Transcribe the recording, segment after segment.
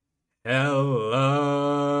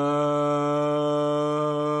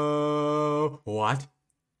Hello. What?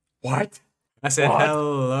 I said What?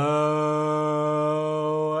 hello,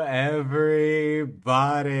 everybody.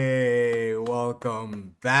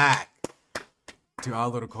 Welcome back to our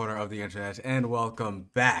little corner of the internet, and welcome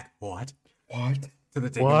back. What? To the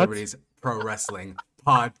Taking What? Liberties Pro Wrestling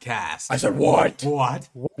Podcast. I said what? What?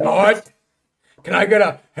 What? Can I get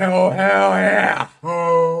a hell yeah?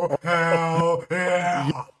 Oh, hell yeah.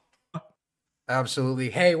 Absolutely.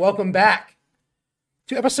 Hey, welcome back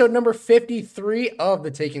to episode number 53 of the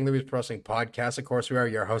Taking Liberties Pro Wrestling Podcast. Of course, we are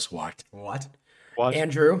your hosts, What? What?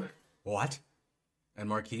 Andrew. What? And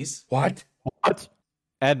Marquise? What? What?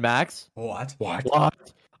 And Max? What? What?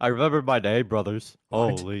 What? I remember my name, brothers.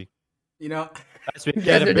 What? Holy. You know, That's me.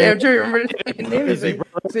 Yes, you're damn true. Remember his name is Crazy,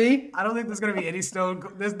 See? I don't think there's gonna be any there's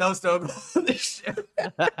no stone cold on this show.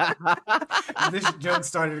 This joke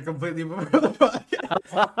started completely before the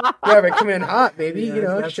podcast. Yeah, but come in hot, baby. Yeah, you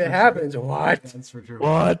know, that's shit for happens. What? That's for true.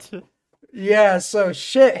 What? Yeah, so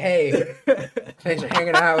shit, hey. Thanks for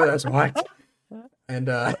hanging out with us. What? And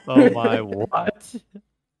Oh my, what?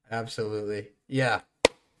 Absolutely. Yeah.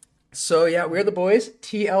 So yeah, we're the boys.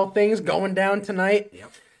 TL things going down tonight.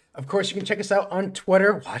 Yep. Of course, you can check us out on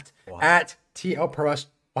Twitter. What? At TL Pro Wrest-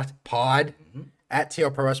 What? Pod. At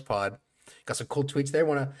TL Pro Wrest Pod. Got some cool tweets there.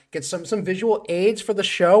 Want to get some visual aids for the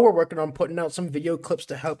show. We're working on putting out some video clips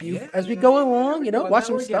to help you as we go along. You know, watch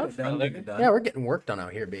some stuff. Yeah, we're getting work done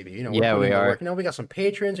out here, baby. You know, Yeah, we're putting we in the are. work. You know, we got some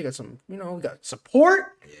patrons. We got some. You know, we got support.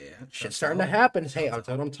 Yeah. Shit's starting to happen. Hey, that's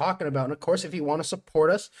what I'm talking about. And of course, if you want to support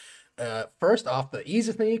us, first off, the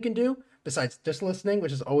easiest thing you can do, besides just listening,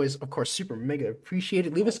 which is always, of course, super mega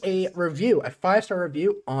appreciated, leave us a review, a 5-star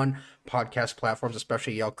review on podcast platforms,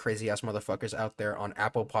 especially y'all crazy ass motherfuckers out there on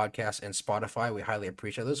Apple Podcasts and Spotify. We highly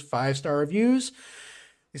appreciate those 5-star reviews.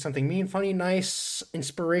 Be something mean, funny, nice,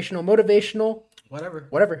 inspirational, motivational, Whatever.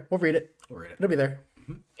 We'll read it. We'll read it. It'll be there.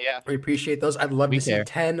 Yeah. We appreciate those. I'd love We to see care.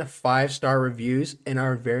 10 5-star reviews in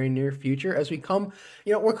our very near future as we come,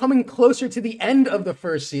 you know, we're coming closer to the end of the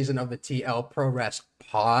first season of the TL Pro Wrest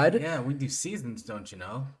Pod. Yeah, we do seasons, don't you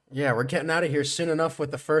know? Yeah, we're getting out of here soon enough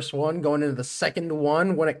with the first one, going into the second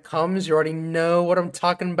one. When it comes, you already know what I'm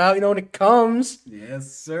talking about. You know when it comes.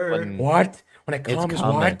 Yes, sir. When- What? When it It's comes,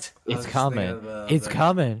 coming. what? I was It's just coming. thinking of It's the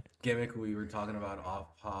coming. Gimmick we were talking about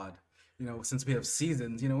off pod. You know, since we have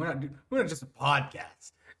seasons, you know, we're not just a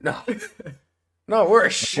podcast. No. No, we're a We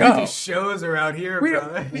show. do shows around here, We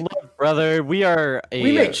brother. Look, brother, we are a.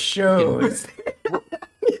 We make shows.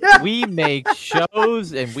 We make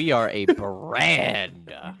shows, and we are a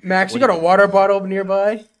brand. Max, you got a water bottle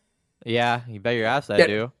nearby? Yeah, you bet your ass I Yeah,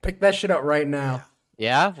 do. pick that shit up right now.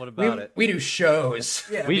 Yeah. What about it? We do shows.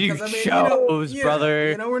 Yeah, We do because, shows, brother.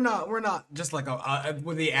 You know, we're not just like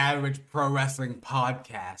with the average pro wrestling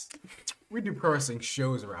podcast. We do pro wrestling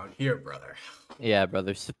shows around here, brother. Yeah,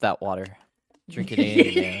 brother, sip that water. Drink it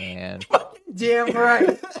in, man. Damn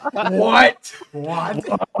right. What?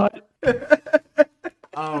 What?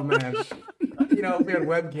 Oh man. You know, if we had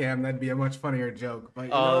webcam, that'd be a much funnier joke. But you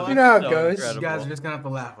know, You know how it so goes. you incredible. guys are just gonna have to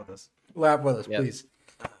laugh with us. Laugh with us, Yep. please.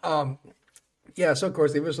 Yeah, so of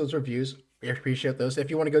course, leave us those reviews. We appreciate those. If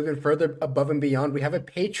you want to go even further above and beyond, we have a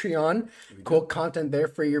Patreon. Cool content there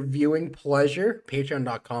for your viewing pleasure.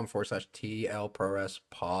 Patreon.com/TL ProWrest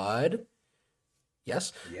Pod.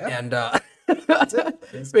 Yes. Yep. And That's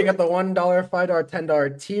it. we got the $1, $5,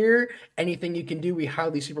 $10 tier. Anything you can do, we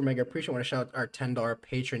highly super mega appreciate. I want to shout out our $10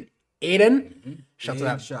 patron, Aiden. Shout Big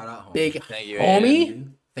out to that shout out, homie. big Thank you, homie.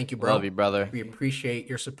 Aiden. Thank you, bro. Love you, brother. We appreciate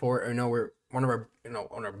your support. I know we're one of our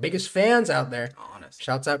biggest fans out there. Honest.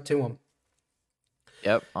 Shouts out to him.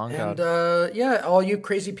 Yep, on And God. yeah, all you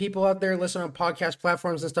crazy people out there listening on podcast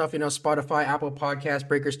platforms and stuff, you know, Spotify, Apple Podcasts,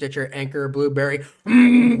 Breaker, Stitcher, Anchor, Blueberry.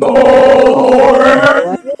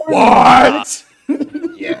 What?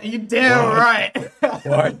 Yeah, you damn right.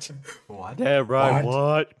 What? What? Damn right,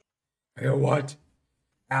 what? Yeah, what?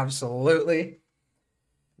 Absolutely.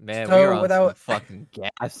 Man, So we are on without- some fucking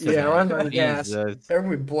gas. Yeah, we're on tonight. gas. Jesus.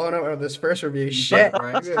 Everybody blown up with this first review. Shit.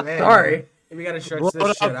 Right? Man, Sorry. We gotta stretch Blow this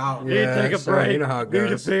it shit up. out. Need Yeah, to take a sorry, break. you know how it Need a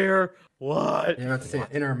goes. beer. What? You know, it's an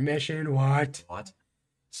intermission. What? What?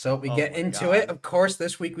 So we Oh get my into God. it. Of course,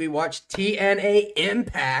 this week we watched TNA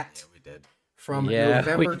Impact We did. from Yeah,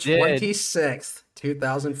 November we did. 26th,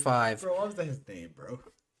 2005. Bro, what was that his name, bro?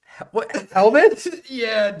 What? Elvis?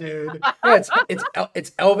 Yeah, dude. Yeah, it's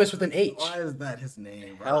Elvis with an H. Why is that his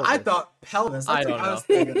name, bro? Pelvis. I thought pelvis. I That's what don't I was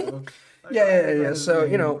thinking of. Yeah. So,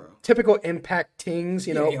 you know, typical Impact tings,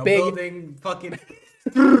 you know, big. building fucking.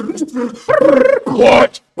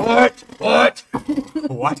 What? What? What?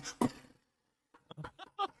 What?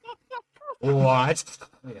 What?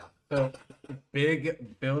 Yeah. So,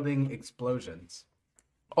 big building explosions.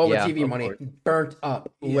 All Yeah, the TV of money course. burnt up,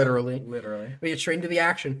 literally. Literally. We get straight into the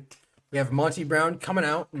action. We have Monty Brown coming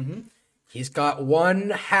out. Mm-hmm. He's got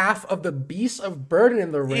one half of the Beast of Burden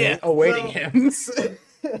in the ring Yeah, awaiting him.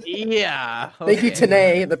 Yeah. Thank you, okay.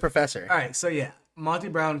 Tanae, the professor. All right, so yeah, Monty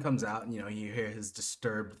Brown comes out, and you hear his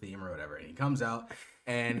disturbed theme or whatever, and he comes out,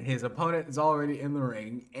 and his opponent is already in the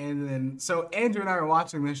ring, and then so Andrew and I are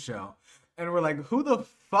watching this show, and we're like, who the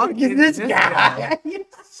fuck is this guy?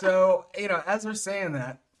 So as we're saying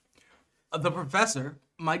that, the professor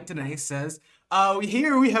Mike Tanae says,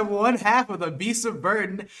 here we have one half of the Beast of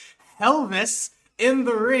Burden, Elvis, in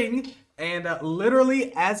the ring. And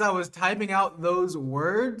literally, as I was typing out those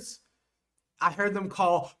words, I heard them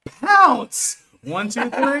call pounce. 1, 2,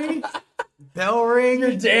 3. Bell ring.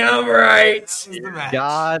 You're damn right. That was the match.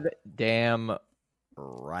 God damn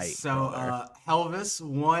right. So Elvis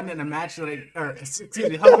won in a match that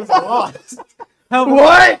Elvis lost.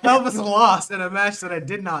 What? Elvis lost in a match that I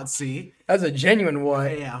did not see. That's a genuine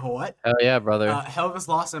what? Yeah, what? Hell yeah, brother. Elvis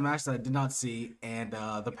lost in a match that I did not see, and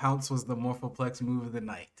the pounce was the Morphoplex move of the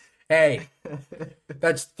night. Hey,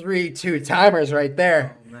 that's 3-2 timers right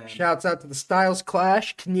there. Oh, man. Shouts out to the Styles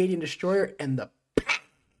Clash, Canadian Destroyer, and the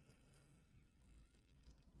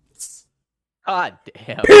God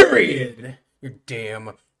damn. period. You're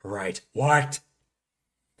damn right. What?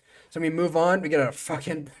 So we move on. We get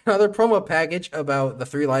another promo package about the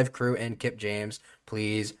 3 Live Crew and Kip James.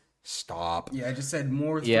 Please stop. Yeah, I just said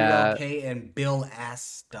more 3LK Yeah. and Bill ass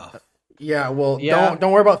stuff. Yeah, well, Yeah.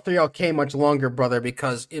 don't worry about 3LK much longer, brother,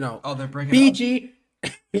 because Oh, they're breaking BG.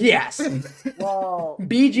 Yes, Well,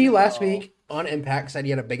 BG last week on Impact said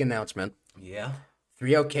he had a big announcement. up. Yeah.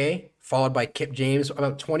 3LK followed by Kip James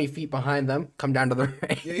about 20 feet behind them. Come down to the ring.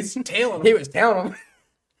 Yeah, he's tailing He him. was telling him.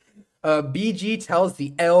 BG tells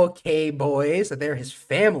the LK boys that they're his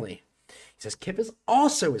family. He says Kip is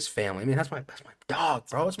also his family. I mean, that's my dog,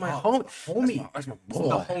 bro. It's my homie. That's my The boy.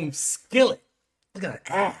 home skillet. Look at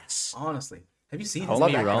that ass. Honestly. Have you seen I his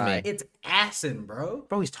love Homie that guy. Romy. It's assin', bro.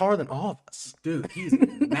 Bro, he's taller than all of us. Dude, he's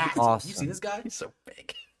massive. Awesome. You see this guy? He's so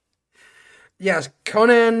big. Yes,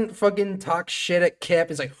 Conan fucking talks shit at Kip.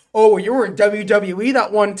 He's like, oh, well, you were in WWE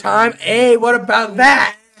that one time. Hey, what about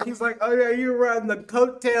that? He's like, oh yeah, you riding the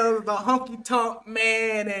coattails of the honky tonk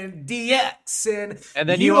man and DX, And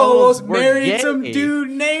then you you almost were married gay. some dude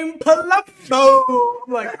named Palumbo.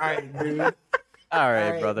 I'm like, all right, dude. All right,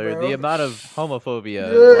 Alright, brother. bro. The amount of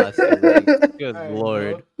homophobia last week. Good All right,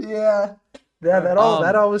 lord. bro. Yeah. Yeah, that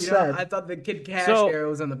all was You know, said. I thought the Kid Cash So- era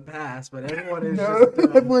was in the past, but everyone is No, just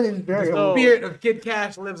everyone is very So- old. the spirit of Kid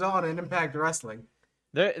Cash lives on in Impact Wrestling.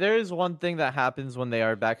 There is one thing that happens when they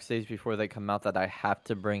are backstage before they come out that I have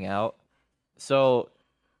to bring out. So,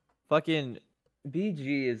 fucking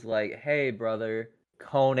BG is like, hey, brother,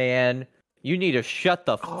 Conan, you need to shut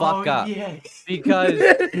the fuck up. Yeah. Because,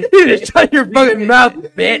 You just shut your fucking mouth,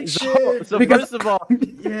 bitch. so Because- first of all,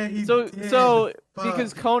 Yeah, he so, did. so Fuck.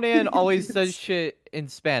 because Conan always says shit in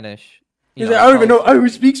Spanish. you He's know, like, I don't even know. I don't even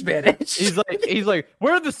speak Spanish. He's like,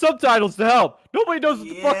 where are the subtitles to help? Nobody knows what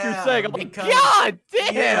the fuck you're Yeah, saying. I'm like, because- God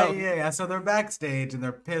damn. Yeah. So they're backstage and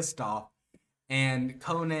they're pissed off. And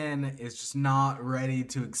Conan is just not ready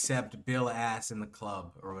to accept Bill Ass in the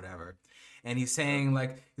club or whatever. And he's saying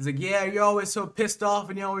he's like, yeah, you're always so pissed off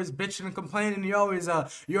and you're always bitching and complaining. You're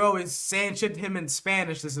always saying shit to him in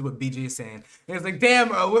Spanish. This is what BG is saying. And he's like, damn,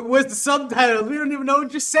 where's the subtitles? We don't even know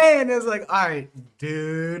what you're saying. And it's like, all right,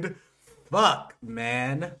 dude, fuck,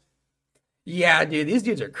 man. Yeah, dude, these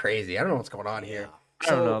dudes are crazy. I don't know what's going on here. I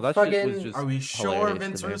don't know. That shit was fucking just Are we sure hilarious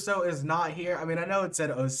Vince to me. Russo is not here? I mean, I know it said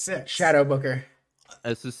 06. Shadow Booker.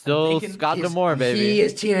 This is still thinking Scott he's- D'Amore, baby. He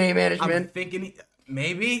is TNA I'm management. thinking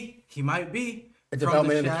maybe he might be A from development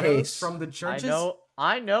the in the shadows, case. from the I churches. know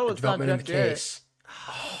it's not Development in Jeff the Jarrett. case.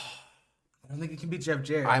 I don't think it can be Jeff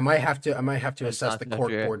Jarrett. I might have to assess not the Jeff court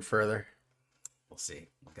Jarrett. board further. We'll see.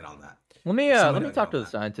 We'll get on that. Let me Somebody will talk get to on the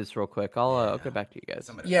that. scientists real quick. I'll get back to you guys.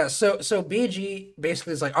 Somebody. Yeah, so BG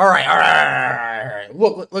basically is like, all right.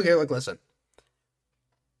 Look here, listen.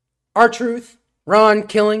 R-Truth, Ron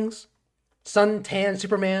Killings, Suntan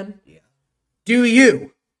Superman. Yeah. Do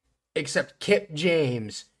you accept Kip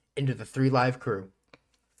James into the 3 Live Crew?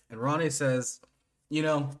 And Ronnie says,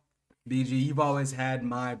 BG, you've always had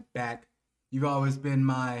my back. You've always been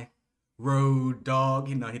my road dog.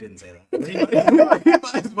 No, he didn't say that. He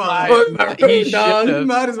might as well. He Road dog. should've. He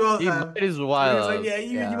might as well He have. might as He well. was like,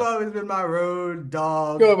 have. you've always been my road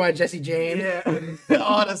dog. Go by Jesse James. Yeah,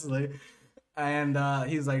 honestly. And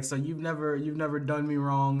he's like, so you've never done me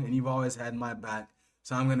wrong, and you've always had my back.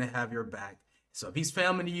 So I'm gonna have your back. So if he's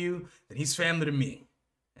family to you, then he's family to me.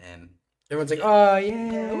 And Everyone's like, oh,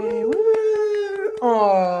 yay. Woo.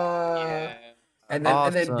 Oh. And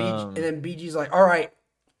then BG's like, all right,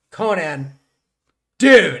 Conan,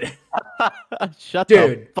 dude. Shut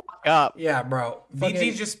Dude. the fuck up. Yeah, bro.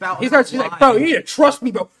 BG's just spouting. He's like, bro, you need to trust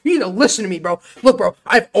me, bro. You need to listen to me, bro. Look, bro,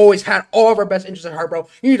 I've always had all of our best interests at heart, bro.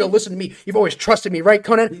 You need to listen to me. You've always trusted me, right,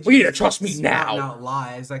 Conan? We need to trust me now. Out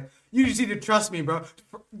lies. Like, you just need to trust me, bro.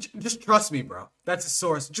 Just trust me, bro. That's a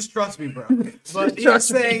source. Just trust me, bro. But he's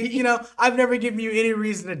saying, you know, I've never given you any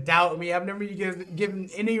reason to doubt me. I've never given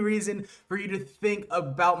any reason for you to think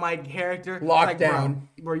about my character. Lockdown.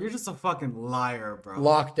 Bro, you're just a fucking liar, bro.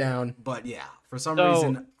 Lockdown. But yeah, for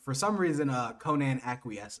some reason, Conan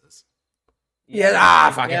acquiesces.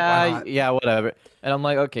 Fuck it. Yeah, whatever. And I'm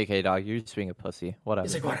like, okay, dog, you're just being a pussy. Whatever.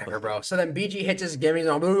 He's like, whatever, bro. So then BG hits his gimmies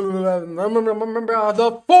on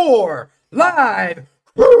the 4 Live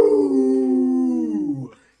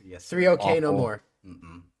Crew. Yes. 3OK no more.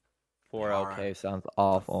 4OK sounds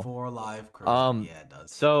awful. 4 Live Crew. Yeah, it does.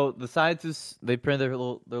 So the scientists, they print their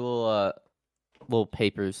little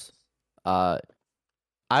papers. I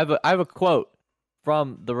have a quote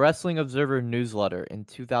from the Wrestling Observer newsletter in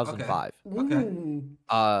 2005.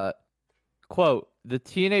 Okay. Quote, the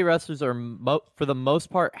TNA wrestlers are for the most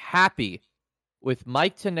part happy with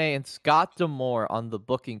Mike Tenay and Scott D'Amore on the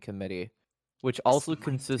booking committee, which also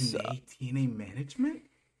consists of TNA management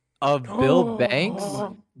of Bill Banks,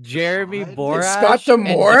 Jeremy God. Borash, Scott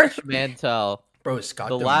D'Amore? and Nick Mantel. Bro, Scott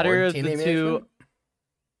The D'Amore, latter of the TNA two management?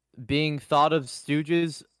 being thought of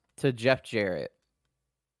stooges to Jeff Jarrett.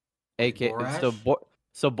 Borash?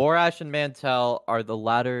 So Borash and Mantel are the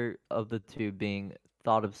latter of the two being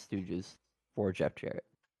thought of stooges for Jeff Jarrett.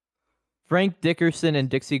 Frank Dickerson and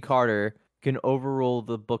Dixie Carter can overrule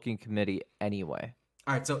the booking committee anyway.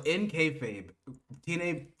 All right, so in kayfabe,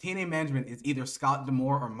 TNA management is either Scott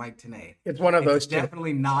D'Amore or Mike Tenay. It's one of those two.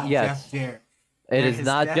 Definitely not Yes. Jeff Jarrett. It is has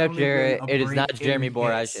not Jeff definitely Jarrett. been a It is not break Jeremy in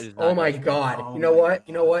Borash. hits. It is not Oh my Jeff god. Oh You know my what?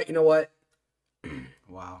 You know what? You know what?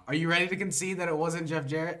 Wow. Are you ready to concede that it wasn't Jeff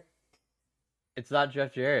Jarrett? It's not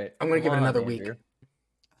Jeff Jarrett. I'm gonna give it Come on, another week. Andrew.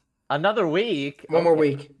 Another week? One more Okay.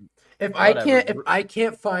 week. If Whatever. I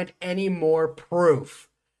can't find any more proof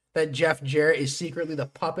that Jeff Jarrett is secretly the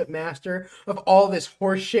puppet master of all this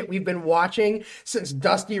horse shit we've been watching since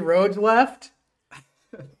Dusty Rhodes left,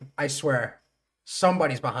 I swear,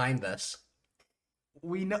 somebody's behind this.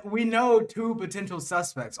 We know 2 potential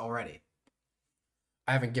suspects already.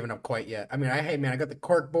 I haven't given up quite yet. I mean, I got the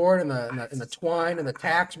cork board and the twine and the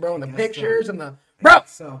tacks, bro, and the pictures and the bro.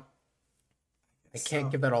 So I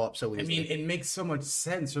can't give that all up so I easily. mean, it makes so much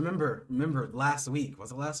sense. Remember last week?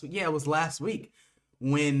 Was it last week? Yeah, it was last week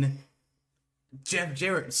when Jeff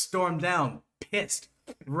Jarrett stormed down, pissed,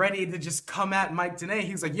 ready to just come at Mike Tenay.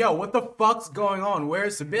 He's like, "Yo, what the fuck's going on?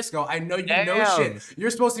 Where's Sabisco? I know you know Damn. shit. You're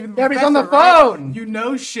supposed to be the Yeah, but he's on the professor, right? phone. You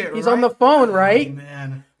know shit. He's right? on the phone, right? Oh,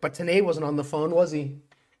 man, But Tanay wasn't on the phone, was he?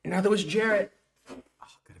 And neither was Jarrett.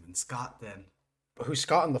 could have been Scott then. But who's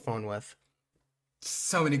Scott on the phone with?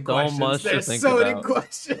 So many So questions. much to There's think so many about.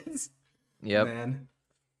 questions. Yep. Man.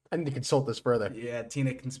 I need to consult this further. Yeah,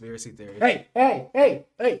 TNA conspiracy theory. Hey,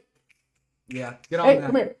 Yeah, get on hey, that.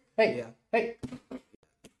 come here. Hey, Yeah. hey.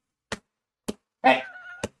 Hey,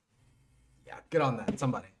 Yeah, get on that.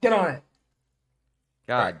 Somebody. get on it.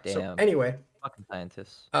 God So damn. anyway, Fucking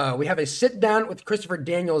scientists. we have a sit down with Christopher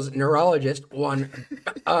Daniels, neurologist, one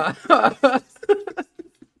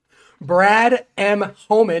Brad M.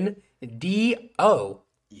 Homan, D.O.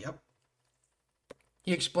 Yep.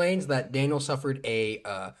 He explains that Daniel suffered a,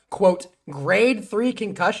 quote, grade 3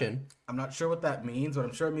 concussion I'm not sure what that means, but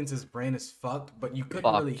I'm sure it means his brain is fucked. But you couldn't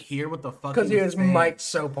Fucked. really hear what the fuck because he was saying. mic'd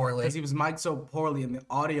so poorly. Because he was mic'd so poorly, and the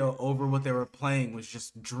audio over what they were playing was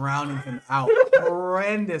just drowning him out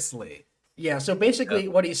horrendously. Yeah, so basically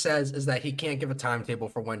what he says is that he can't give a timetable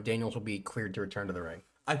for when Daniels will be cleared to return to the ring.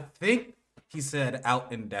 I think he said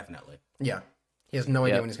out indefinitely. Yeah, he has no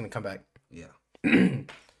idea Yep. when he's going to come back. Yeah.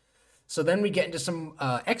 So then we get into some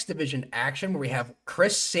X Division action where we have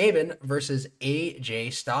Chris Sabin versus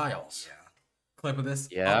AJ Styles. Clip of this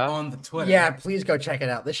Yeah. on the Twitter. Yeah, please go check it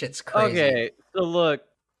out. This shit's crazy. Okay, so look,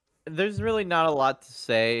 there's really not a lot to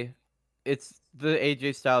say. It's the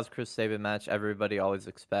AJ Styles Chris Sabin match everybody always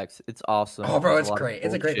expects. It's awesome. Oh, bro, There's it's a lot of great.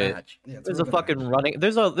 It's a great bullshit. match. Yeah, it's There's really a good fucking match. running.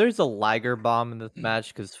 There's a Liger bomb in this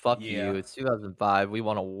match because fuck Yeah. you. It's 2005. We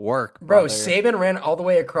want to work, Bro, brother. Sabin ran all the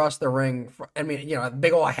way across the ring. I mean, you know, a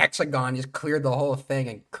big old hexagon just cleared the whole thing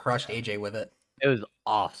and crushed AJ with it. It was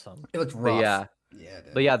awesome. It looked But rough. yeah, Yeah,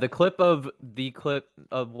 dude. but yeah, the clip of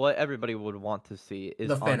what everybody would want to see is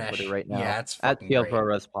The on finish. Twitter right now. Yeah, it's at fucking TL great. Pro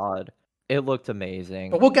Res Pod. It looked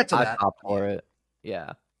amazing. But we'll get to I that. popped for it.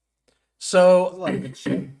 Yeah. There's a lot So of good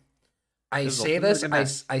shit. I This is a say really this. good I,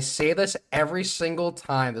 match. I say this every single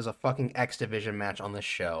time there's a fucking X Division match on this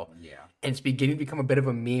show, Yeah. and it's beginning to become a bit of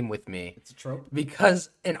a meme with me. It's a trope. Because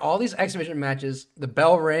in all these X Division matches, the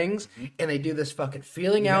bell rings and they do this fucking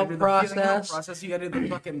feeling You gotta out do the feeling out process. You gotta do the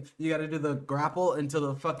fucking. You gotta do the grapple into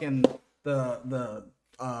the fucking the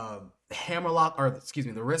hammer lock, or excuse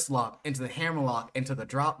me, the wrist lock into the hammer lock into the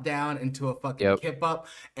drop down into a fucking kip up,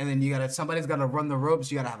 and then somebody's gotta run the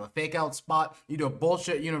ropes. You gotta have a fake out spot. You do a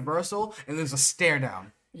bullshit universal, and there's a stare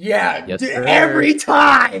down Yeah, Yes, dude, sir. every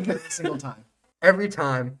time. every single time. Every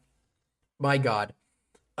time. My God.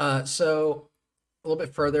 So a little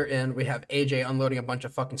bit further in, we have AJ unloading a bunch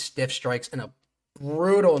of fucking stiff strikes and a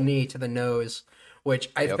brutal knee to the nose, which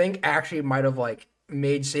I think actually might have like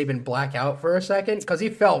made Saban black out for a second because he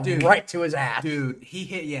fell right to his ass. Dude, he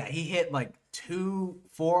hit like 2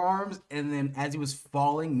 forearms, and then as he was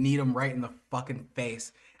falling, kneed him right in the fucking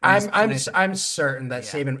face. And I'm certain that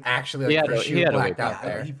Saban actually like, for sure blacked out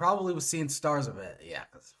there. He probably was seeing stars of it. Yeah.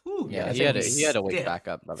 Yeah, he had to wake back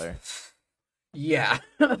up, brother. Yeah.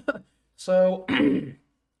 So going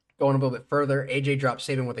a little bit further, AJ drops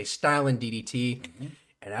Saban with a styling DDT,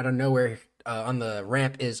 and out of nowhere on the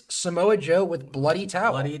ramp is Samoa Joe with bloody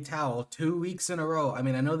towel. Bloody towel 2 weeks in a row. I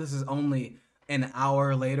mean, I know this is only an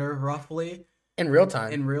hour later, roughly in real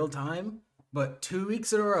time. But 2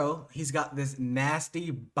 weeks in a row, he's got this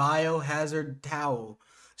nasty biohazard towel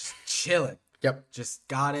just chilling. Yep. Just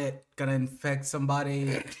got it. Gonna infect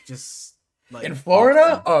somebody. Just like In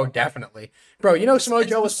Florida? Oh, definitely. Bro, you know Samoa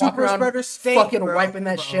Joe was walking super around spreader state, fucking bro. wiping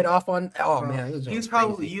that shit off on... Oh, Bro, man. He's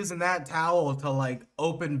probably using that towel to like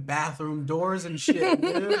open bathroom doors and shit,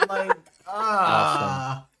 dude. Like,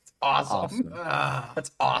 Awesome.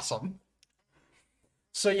 That's awesome.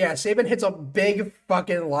 So, yeah, Saban hits a big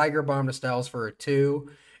fucking Liger bomb to Styles for a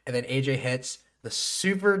 2, and then AJ hits the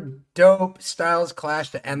super dope Styles Clash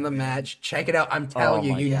to end the match. Check it out. I'm telling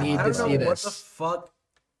you, you need I to don't see know what this. the fuck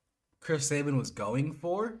Chris Sabin was going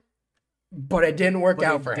for, But it didn't work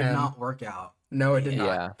out for did him. not work out. No, it did Yeah.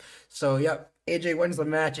 not. So, yep, AJ wins the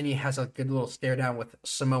match, and he has a good little stare down with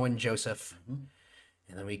Samoan Joseph. And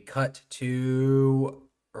then we cut to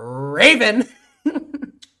Raven.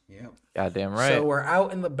 Yep. Goddamn right. So we're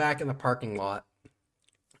out in the back in the parking lot.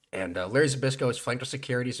 And Larry Zbyszko is flanked with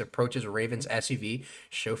security as approaches Raven's SUV,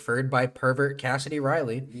 chauffeured by pervert Cassidy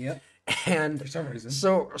Riley. Yep. And For some reason.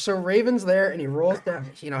 so Raven's there, and he rolls down.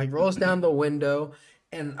 He rolls down the window,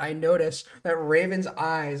 and I notice that Raven's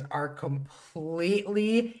eyes are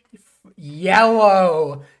completely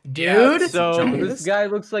yellow, dude. So this guy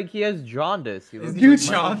looks like he has jaundice. He looks Dude, like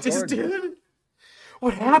Michael jaundice, Jordan. dude.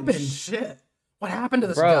 What happened? Shit. What happened to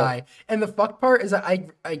this Bro. guy? And the fuck part is that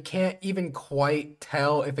I can't even quite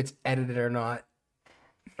tell if it's edited or not.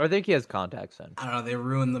 I think he has contacts in. I don't know. They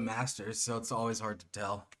ruined the Masters, so it's always hard to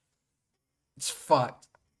tell. It's fucked.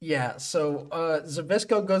 Yeah, so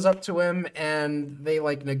Zbyszko goes up to him and they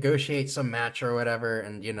like negotiate some match or whatever,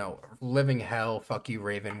 and living hell, fuck you,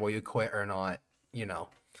 Raven, will you quit or not?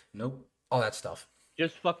 Nope. All that stuff.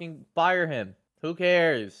 Just fucking fire him. Who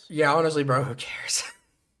cares? Yeah, honestly, bro, who cares?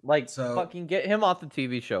 Like, So- fucking get him off the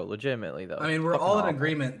TV show. Legitimately, though. I mean, we're Fucking all in awful.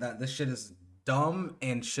 agreement that this shit is dumb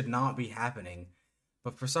and should not be happening.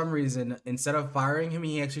 But for some reason, instead of firing him,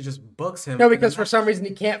 he actually just books him. No, because for some reason he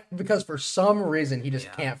can't. Because for some reason he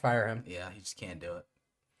just can't fire him. Yeah, he just can't do it.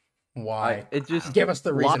 Why? It just Give us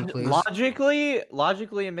the reason, please.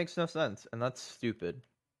 logically, it makes no sense, and that's stupid.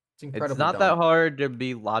 It's incredibly It's not dumb. that hard to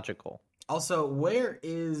be logical. Also, where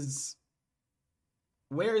is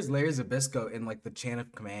Larry Zbyszko in like the chain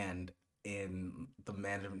of command in the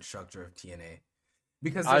management structure of TNA?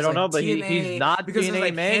 Because I don't like know, but he's TNA not because TNA there's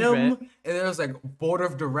like management. him, and there's like board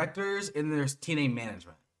of directors, and there's TNA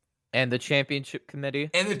management, And the championship committee.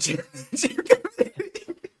 and the championship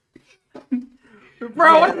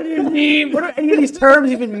Bro, what do you mean? What do any of these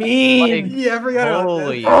terms even mean? Like, Yeah, I forgot about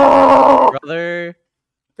Holy that. brother.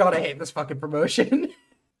 God, I hate this fucking promotion.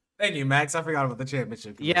 Thank you, Max. I forgot about the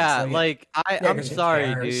championship. committee. Yeah, So, like Yeah, I'm 'cause who sorry,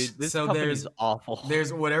 cares? dude. This So company there's- is awful.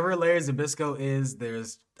 there's whatever Larry Zbyszko is.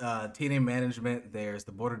 There's TNA management. There's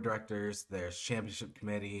the board of directors. There's championship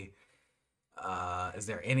committee. Is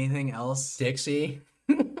there anything else? Dixie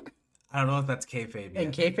I don't know if that's kayfabe yet.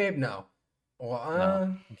 and kayfabe, no. Well,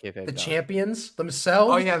 No. Okay, the no. champions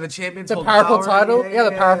themselves. Oh yeah, the champions. The hold powerful power. title? Yeah,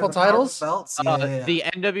 the powerful the titles. belts. Yeah. The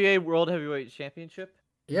NWA World Heavyweight Championship.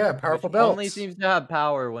 Yeah, powerful which belts. Only seems to have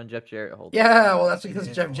power when Jeff Jarrett holds it. Yeah, well, that's because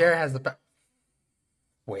Yeah. Jeff Jarrett has the.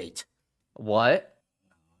 Wait. What?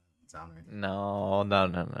 Sound right. No.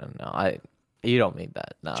 You don't mean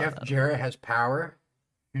that. No. Jeff no. Jarrett has power.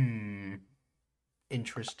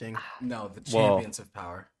 Interesting. No, the Whoa. champions of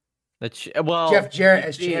power. Jeff Jarrett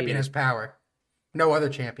as BG, champion has power. No other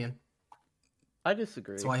champion. I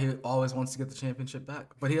disagree. That's why he always wants to get the championship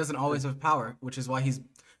back. But he doesn't always have power, which is why he's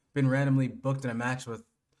been randomly booked in a match with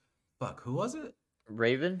who was it?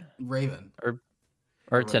 Raven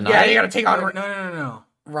or tonight. Yeah, you gotta take on No.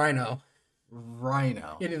 Rhino.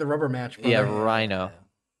 You need the rubber match. Yeah, Rhino.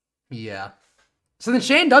 Yeah. So then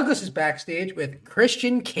Shane Douglas is backstage with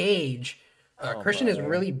Christian Cage. Christian is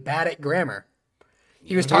really bad at grammar.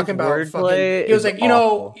 He was talking about fucking. He was like,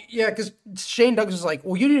 because Shane Douglas was like,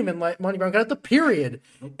 well, you didn't even let Monty Brown get at the period,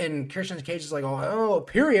 and Christian Cage is like, oh,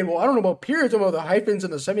 period. Well, I don't know about periods. I know about the hyphens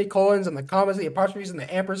and the semicolons and the commas, the apostrophes and the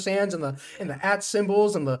ampersands and the at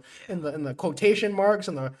symbols and the quotation marks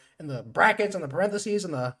and the brackets and the parentheses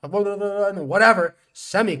and the blah, blah, blah, and the whatever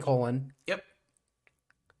semicolon. Yep.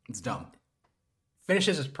 It's dumb.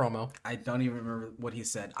 Finishes his promo. I don't even remember what he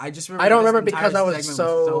said. I just remember. I don't remember because I was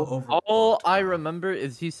so all I remember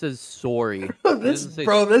is he says sorry.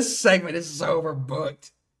 This segment is so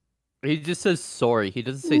overbooked. He just says sorry. He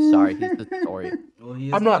doesn't say sorry. He says sorry. Well, he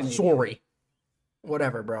is I'm not Canadian. sorry.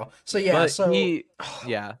 Whatever, bro. So yeah,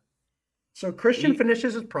 yeah. So Christian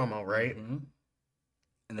finishes his promo, right? Mm-hmm.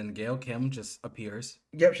 And then Gail Kim just appears.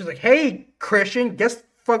 Yep, she's like, "Hey, Christian, guess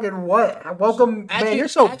fucking what? Welcome, man. You're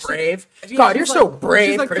so brave. Yeah, God, you're so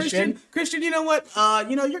brave, she's like, Christian. Christian, you know what?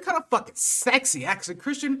 You're kind of fucking sexy, actually.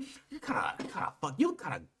 Christian, you look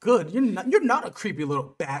kind of good. You're not a creepy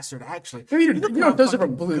little bastard, actually. You don't deserve a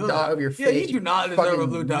blue dot of your face. Yeah, you do not deserve a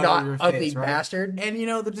blue dot of your face, ugly right? bastard. And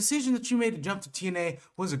the decision that you made to jump to TNA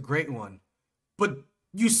was a great one, but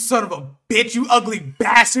you son of a bitch, you ugly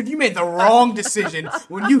bastard, you made the wrong decision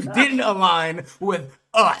when you didn't align with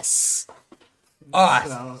us.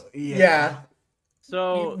 So, yeah.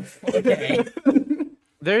 So Okay.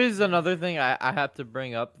 there is another thing I have to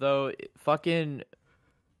bring up though. Fucking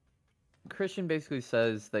Christian basically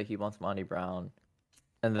says that he wants Monty Brown,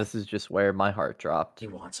 and this is just where my heart dropped. He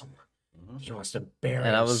wants him. He wants to bury him.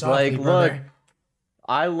 And I was softly, like, brother. look,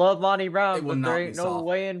 I love Monty Brown, but there not ain't be no soft.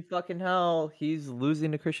 way in fucking hell he's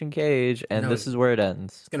losing to Christian Cage, and this is where it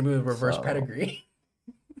ends. It's gonna be with reverse So- pedigree.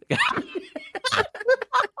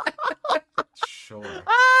 Sure.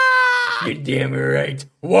 You're damn right.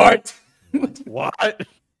 What? What?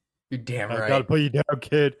 You're damn I right. gotta put you down,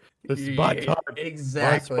 kid. This is my time.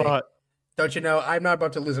 Exactly. My spot. Don't you know? I'm not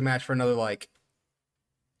about to lose a match for another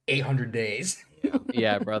 800 days.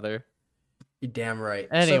 Yeah, brother. You're damn right.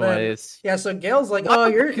 Anyways, So Gail's like, "Oh,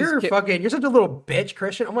 you're such a little bitch,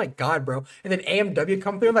 Christian." Oh my god, bro. And then AMW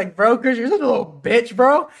come through like, "Bro, Christian, you're such a little bitch,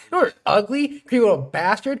 bro. You're ugly, creepy little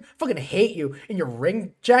bastard. Fucking hate you. And your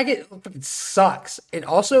ring jacket fucking sucks. And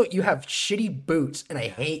also, you have shitty boots, and I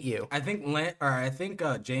hate you." I think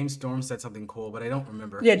James Storm said something cool, but I don't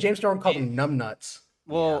remember. Yeah, James Storm called them numbnuts.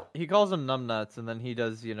 well, he calls them numbnuts, and then he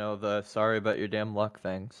does, the sorry about your damn luck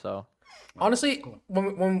thing. So Honestly,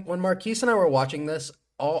 when Marquise and I were watching this,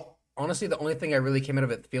 the only thing I really came out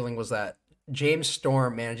of it feeling was that James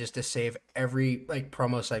Storm manages to save every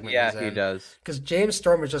promo segment. yeah, he's in. he does. Because James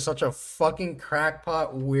Storm is just such a fucking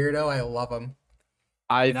crackpot weirdo. I love him.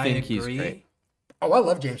 I think he's great. Oh, I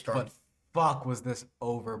love James Storm. But fuck, was this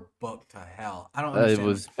overbooked to hell? I don't It understand.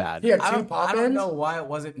 was bad. He had I two don't pop-ins. know why it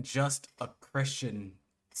wasn't just a Christian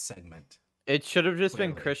segment. It should have just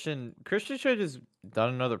been Clearly. Christian. Christian should have just done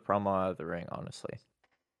another promo out of the ring, honestly.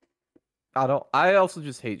 I also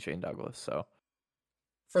just hate Shane Douglas, so.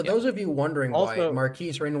 For those of you wondering why Also-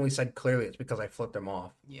 Marquise randomly said clearly, it's because I flipped him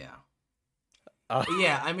off. Yeah. Uh,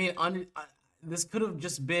 Yeah, I mean, this could have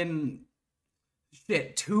just been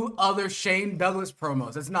two other Shane Douglas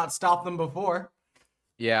promos. It's not stopped them before.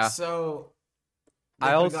 Yeah. So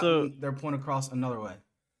I they could've also- gotten their point across another way.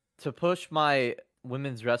 To push my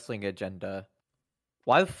women's wrestling agenda,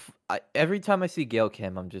 every time I see Gail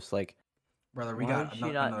Kim, I'm just like, Brother, we Why got is she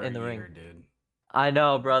another not in the year, ring? dude. I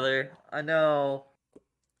know, brother. I know.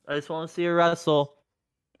 I just want to see her wrestle.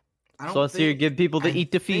 I Just want to see her give people the I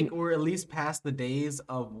eat defeat. think we're at least past the days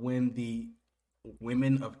of when the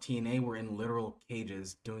women of TNA were in literal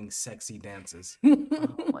cages doing sexy dances.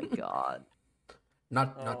 Oh my god.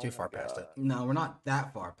 Not too far past it. No, we're not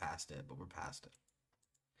that far past it, but we're past it.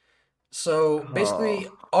 So basically,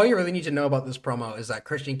 all you really need to know about this promo is that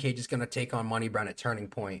Christian Cage is going to take on Monty Brown at Turning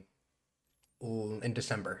Point in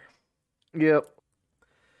December. Yep.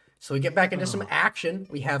 So we get back into some action.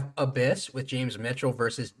 We have Abyss with James Mitchell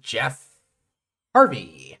versus Jeff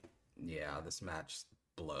Harvey. Yeah, this match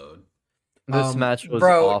blowed. This match was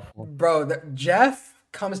awful. Bro, Jeff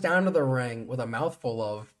comes down to the ring with a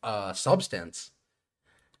mouthful of substance.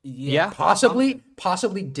 Yeah. Possibly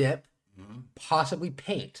dip, Mhm. possibly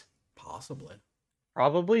paint. Possibly.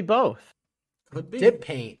 Probably both. Could be. Dip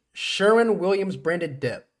paint Sherwin-Williams branded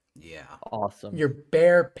dip. Yeah. Awesome. Your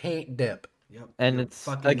bare paint dip. Yep. And Your it's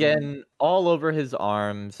fucking again all over his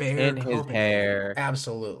arms, bare in his carpet. hair.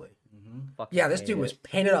 Absolutely. Fucking Yeah, this hate dude was it.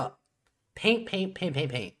 painted up. Paint.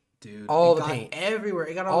 Dude, All it the got paint. everywhere.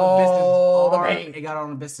 It got on All the the arm. paint. It got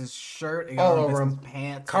on Abyss's shirt. It All got on over Abyss's him.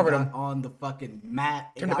 pants. Covered it got him. on the fucking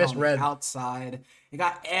mat. It Turned got Abyss on red. the outside. It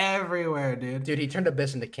got everywhere, dude. Dude, he turned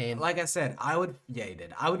Abyss into Kane. Like I said, yeah, he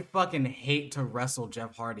did. I would fucking hate to wrestle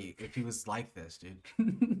Jeff Hardy if he was like this,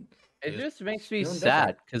 dude. It just makes me feeling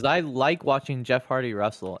sad because I like watching Jeff Hardy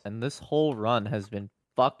wrestle, and this whole run has been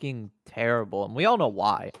fucking terrible, and we all know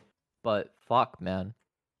why. But fuck, man.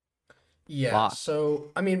 Yeah, Fuck.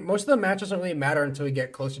 so I mean, most of the matches don't really matter until we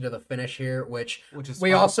get closer to the finish here, which Which is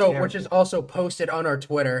we fucking also, terrible. which is also posted on our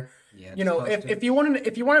Twitter. Yeah, You just know, post it. if you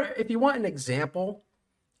want an example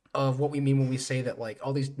of what we mean when we say that like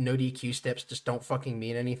all these no DQ steps just don't fucking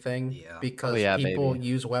mean anything, Yeah. because Oh, yeah, people baby.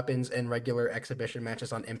 use weapons in regular exhibition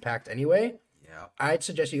matches on Impact anyway, Yeah. I'd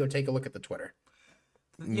suggest you go take a look at the Twitter.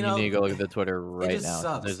 You need to go look at the Twitter right just now.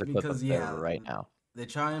 sucks There's a clip because, up there yeah, right now. They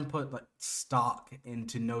try and put like stock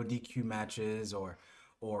into no DQ matches or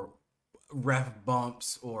ref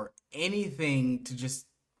bumps or anything to just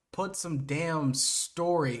put some damn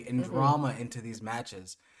story and drama into these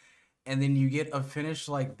matches. And then you get a finish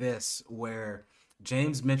like this where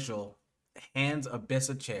James Mitchell hands Abyss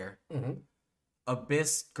a chair.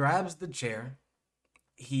 Abyss grabs the chair.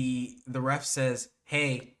 The ref says,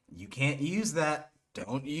 "Hey, you can't use that.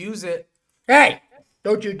 Don't use it." Hey,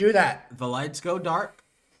 don't you do that. The lights go dark.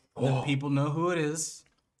 The people know who it is.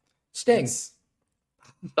 Sting. That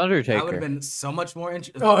would Undertaker. have been so much more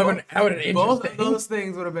interesting. Oh, that would have been Both of interesting. those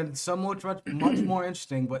things would have been so much more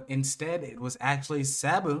interesting, but instead it was actually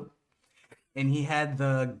Sabu, and he had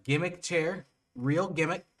the gimmick chair, real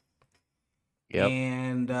gimmick, Yep.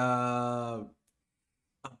 and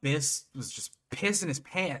Abyss was just pissing his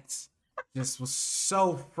pants, just was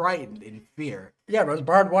so frightened in fear. Yeah, bro, it's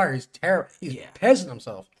barbed wire. He's terrible. He's pissing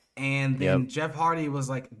himself. And then Yep. Jeff Hardy was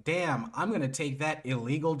like, "Damn, I'm gonna take that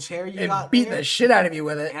illegal chair you And got beat there, the shit out of you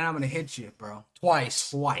with it and I'm gonna hit you, bro,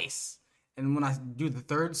 twice. twice." And when I do the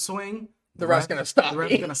third swing, The ref's gonna stop The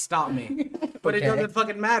ref's me. gonna stop me. But it Okay. doesn't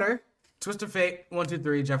fucking matter. Twist of fate, 1, 2,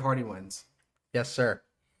 3. Jeff Hardy wins. Yes, sir.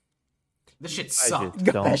 This shit I sucks. just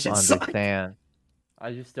That don't shit sucked. understand.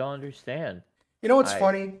 I just don't understand. You know what's I-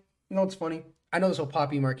 funny? You know what's funny? I know this will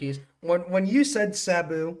pop you, Marquise. When you said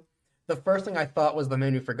Sabu, the first thing I thought was the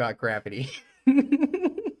man who forgot gravity.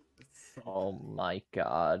 Oh my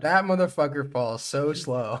god. That motherfucker falls so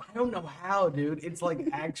slow. I don't know how, dude. It's like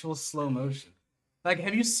actual slow motion. Like,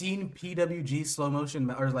 have you seen PWG slow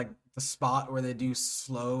motion or like the spot where they do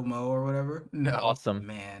slow mo or whatever? No, Awesome.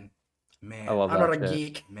 Man, I love I'm that not a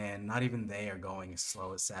shit. geek. man, not even they are going as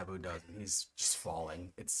slow as Sabu does. He's just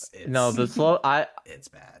falling. It's No, the slow it's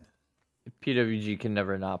bad. PWG can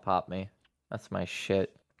never not pop me. That's my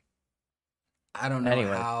shit. I don't know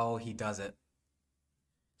Anyway. how he does it.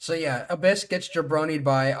 So yeah, Abyss gets jabronied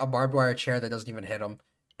by a barbed wire chair that doesn't even hit him.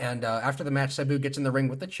 And after the match, Sabu gets in the ring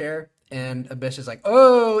with the chair, and Abyss is like,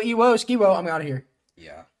 "Oh, Ewo, Skiwo, I'm out of here."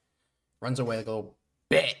 Yeah. Runs away like a little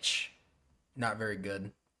bitch. Not very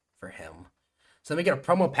good for him. So then we get a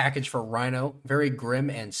promo package for Rhino, very grim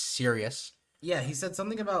and serious. Yeah, he said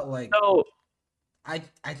something about like So I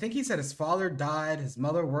think he said his father died, his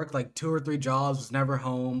mother worked like 2 or 3 jobs, was never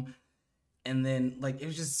home, and then like it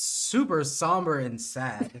was just super somber and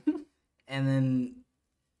sad. And then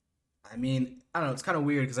I mean, I don't know, it's kind of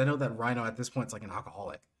weird because I know that Rhino at this point is like an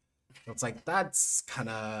alcoholic. So it's like that's kind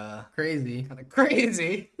of Crazy.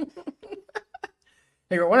 crazy.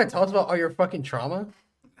 Hey, you want to tell us about all your fucking trauma?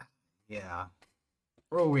 Yeah.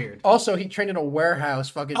 Real weird. Also, he trained in a warehouse,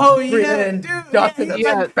 fucking Oh, breathing yeah, in dude, dust yeah, in the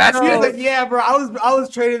yeah, basket. He was no. like, yeah, bro, I was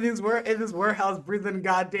training in this warehouse breathing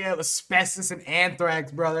goddamn asbestos and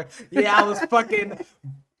anthrax, brother. Yeah, I was fucking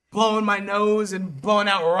blowing my nose and blowing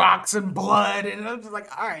out rocks and blood, and I was just like,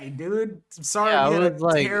 all right, dude. I'm sorry Yeah, you I had was a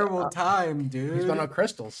like, terrible time, dude. He's going on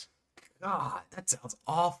crystals. God, that sounds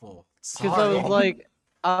awful. because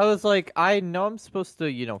I was like, I know I'm supposed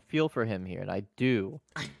to, feel for him here, and I do.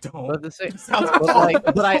 I But don't. at the same, Sounds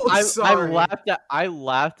but I awful. Sorry. I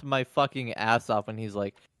laughed my fucking ass off when he's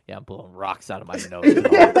like, "Yeah, I'm blowing rocks out of my nose."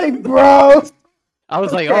 Like, bro. I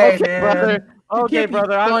was like, Okay, "Okay, man. brother, okay, can't be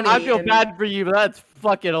brother, I funny feel and- bad for you, but that's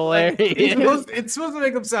fucking hilarious." It's supposed to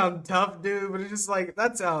make him sound tough, dude, but it's just like,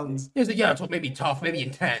 that sounds... He's like, yeah, that's what made me tough, maybe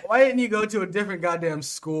intense. Why didn't you go to a different goddamn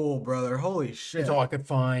school, brother? Holy shit. That's all I could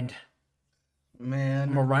find. Man.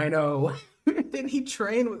 I'm a rhino. Didn't he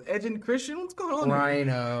train with Edge and Christian? What's going on here?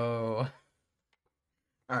 Rhino.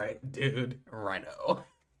 All right, dude. Rhino.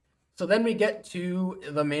 So then we get to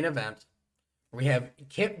the main event. We have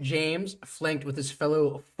Kip James flanked with his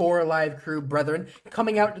fellow 4 Live Crew brethren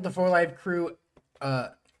coming out to the 4 Live Crew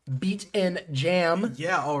beat in jam.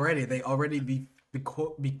 Yeah, already. They already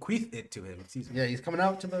bequeathed it to him. Excuse me. Yeah, he's coming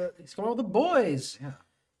out with the boys. Yeah.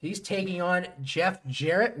 He's taking on Jeff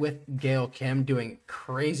Jarrett with Gail Kim doing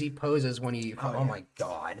crazy poses when he... Oh, my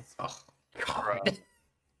God. Oh, God.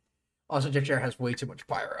 Also, Jeff Jarrett has way too much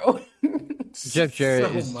pyro. Jeff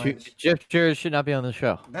Jarrett should not be on the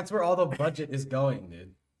show. That's where all the budget is going,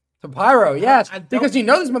 dude. To pyro, yes. Because you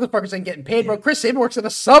know these motherfuckers ain't getting paid, bro. Chris Sabin works at a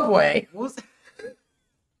Subway. What was that?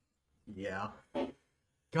 Yeah.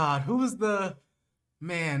 God, who was the...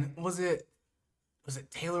 Man, was it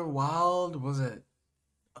Taylor Wilde? Was it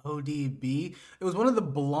ODB? It was one of the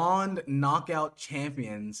blonde knockout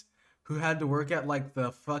champions who had to work at like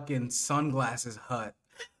the fucking Sunglasses Hut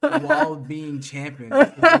while being champion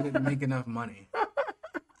because they didn't make enough money.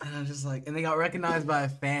 And I'm just like, and they got recognized by a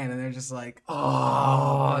fan, and they're just like,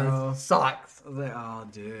 oh, bro. Sucks. I was like, oh,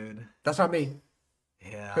 dude. That's not me.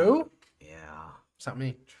 Yeah. Who? Yeah. It's not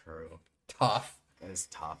me. True. Tough. That is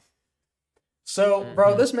tough. So,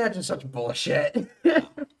 bro, this match is such bullshit.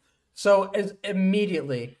 So,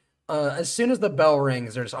 immediately, as soon as the bell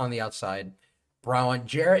rings, they're just on the outside. Bro, and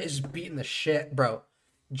Jarrett is beating the shit. Bro,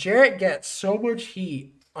 Jarrett gets so much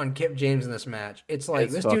heat on Kip James in this match. It's like,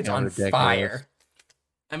 this dude's on fire.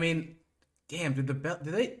 I mean, damn, did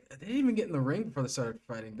they didn't even get in the ring before they started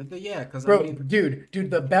fighting? Did they? Yeah, because Bro, I mean, dude,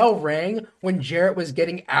 the bell rang when Jarrett was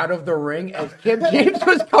getting out of the ring as Kip James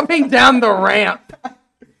was coming down the ramp.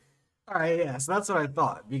 All right, yeah, so that's what I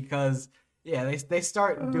thought because yeah, they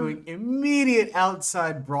start doing immediate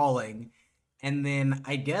outside brawling, and then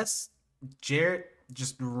I guess Jarrett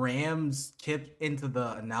just rams Kip into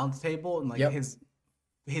the announce table and like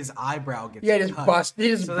his eyebrow gets cut. He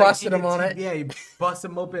just busted him on it. Yeah, he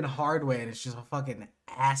busted him open hard way, and it's just a fucking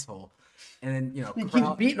asshole. And then he keeps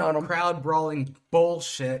beating on him. Crowd brawling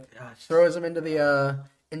bullshit. Throws him into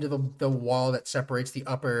the wall that separates the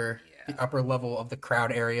upper level of the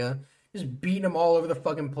crowd area. Just beating him all over the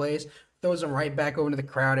fucking place. Throws him right back over to the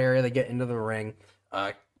crowd area. They get into the ring.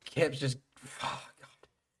 Kip's just... Oh,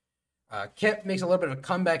 God. Kip makes a little bit of a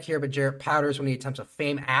comeback here, but Jarrett powders when he attempts a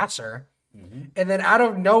fame asser. Mm-hmm. And then out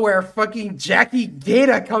of nowhere, fucking Jackie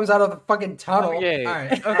Gata comes out of the fucking tunnel. Okay. All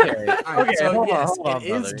right. Okay. So hold yes, on, it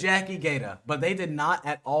is brother. Jackie Gata, but they did not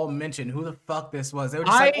at all mention who the fuck this was. They were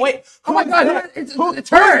just like, wait, oh my God, it's who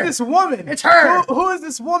her. is this woman? It's her. Who is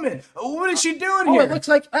this woman? What is she doing here? That looks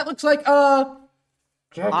like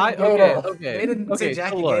Jackie Gata. Okay. They didn't say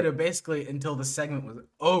Jackie so Gata basically until the segment was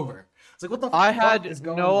over. It's like, what the fuck I is had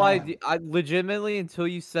going no on? idea. I legitimately, until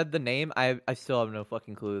you said the name, I still have no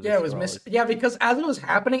fucking clue. Who Yeah, it this was girl Miss. is. Yeah, because as it was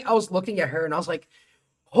happening, I was looking at her and I was like,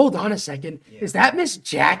 "Hold on a second, is that Miss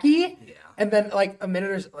Jackie?" Yeah. And then like a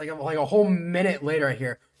minute or like a whole minute later, I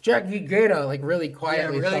hear Jackie Gata like really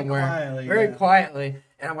quietly somewhere, very quietly,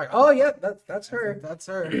 and I'm like, "Oh yeah, that's her. That's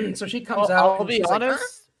her." So she comes out. I'll and be she's like,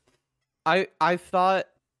 honest. I thought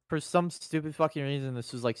for some stupid fucking reason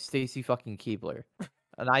this was like Stacy fucking Keebler,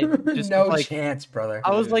 and I just no was like, chance, brother.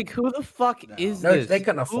 I was like, who the fuck is No, this? they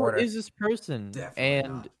couldn't afford Who her. is this person? Definitely and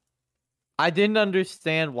not. I didn't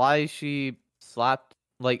understand why she slapped.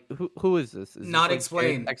 Like, who is this? Is Not this, like,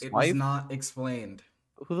 explained. Jared's It was ex-wife? not explained.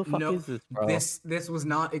 Who the fuck No, is this, bro? This was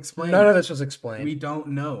not explained. None of this was explained. We don't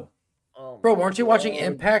know. Oh Bro, my weren't you watching God.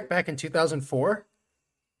 Impact back in 2004?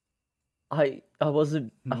 I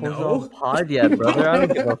wasn't No. on pod yet, brother. I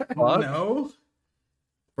don't give a fuck. No.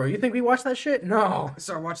 Bro, you think we watched that shit? No. I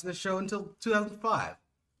started watching this show until 2005.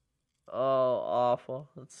 Oh, awful.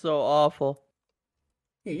 It's so awful.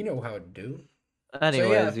 Yeah, you know how it do.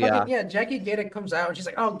 Anyways, so yeah, Jackie Gata comes out and she's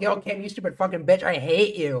like, "Oh, Gail Kim, you stupid fucking bitch, I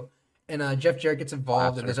hate you." And Jeff Jarrett gets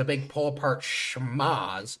involved, and there's a big pull apart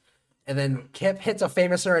schmaz. And then Kip hits a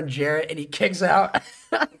famouser on Jarrett, and he kicks out.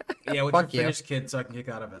 Yeah, with Fuck your you. finished kid, so I can kick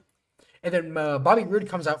out of it. And then Bobby Roode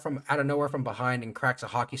comes out of nowhere from behind and cracks a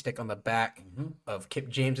hockey stick on the back of Kip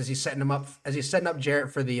James as he's setting up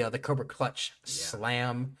Jarrett for the Cobra Clutch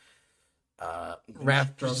slam.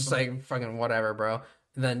 Ref just like fucking whatever, bro.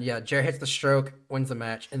 And then Jarrett hits the stroke, wins the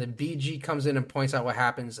match, and then BG comes in and points out what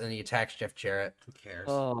happens, and he attacks Jeff Jarrett. Who cares?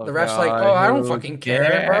 Oh, The ref's God, like, "Oh, I don't who fucking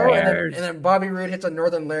care, bro." cares? And then Bobby Roode hits a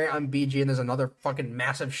Northern Lariat on BG, and there's another fucking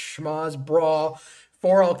massive schmoz brawl.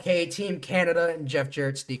 4LK, Team Canada, and Jeff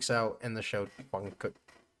Jarrett sneaks out, and the show fucking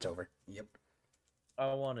it's over. Yep.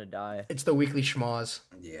 I want to die. It's the weekly schmoz.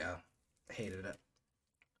 Yeah. Hated it.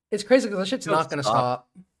 It's crazy because the shit's not going to stop.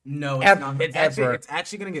 No, it's Ever. not. It's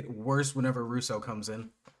actually going to get worse whenever Russo comes in.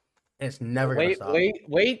 and it's never gonna stop.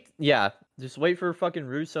 Wait. Yeah, just wait for fucking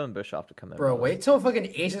Russo and Bischoff to come in. Bro, wait till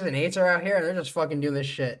fucking aces and eights are out here and they're just fucking doing this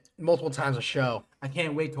shit multiple times a show. I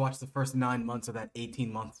can't wait to watch the first 9 months of that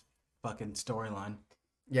 18-month fucking storyline.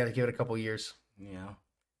 Yeah, to give it a couple years. Yeah.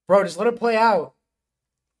 Bro, just let it play out.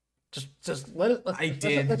 Just let it.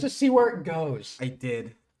 Let's just see where it goes. I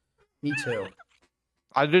did. Me too.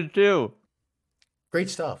 I did too. Great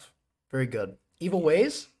stuff. Very good. Evil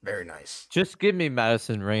Ways? Very nice. Just give me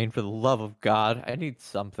Madison Rain for the love of God. I need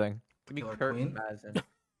something. Give me Killer Kurt Queen? Madison.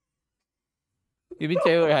 Give me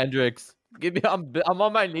Taylor Hendricks. Give me. I'm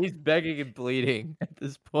on my knees begging and bleeding at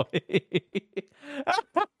this point.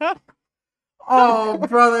 Oh,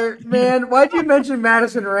 brother, man, why'd you mention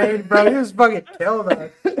Madison Rain, bro? He was fucking killed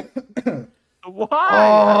us. Why?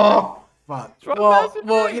 Oh, Fuck.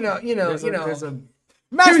 well, you know.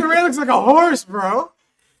 Madison Rain looks like a horse, bro.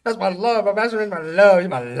 That's my love, bro. Madison Rain's my love. He's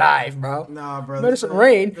my life, bro. Nah, bro. Madison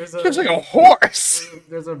Rain looks like a horse.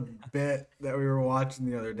 There's a bit that we were watching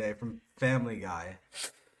the other day from Family Guy.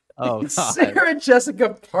 Oh, God. Sarah Jessica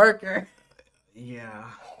Parker. Yeah.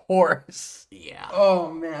 Horse. Yeah.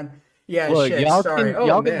 Oh, man. Yeah, Look, shit, y'all sorry. can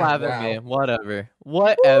laugh wow. at me.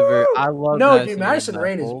 Whatever. I love. No, dude, Madison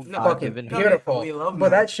Rain is whole fucking goddamn- beautiful. We love but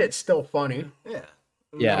that Madison. shit's still funny. Yeah.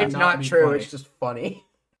 Yeah. It's not true. It's just funny.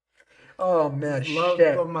 Oh, man, love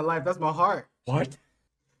shit. of my life. That's my heart. What?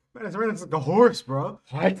 Madison Rain looks like a horse, bro.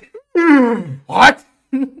 What? What?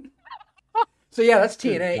 So yeah, that's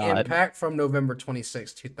Good TNA God. Impact from November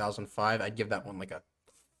 26, 2005. I'd give that one like a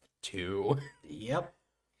 2. Yep.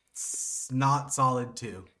 Not solid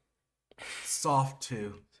 2. Soft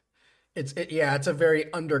 2. It's a very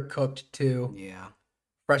undercooked 2. Yeah.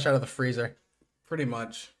 Fresh out of the freezer. Pretty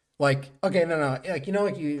much. Like, okay, no. Like, you know,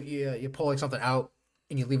 like you pull like something out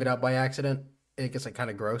and you leave it out by accident, and it gets like kind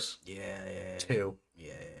of gross. Yeah. 2.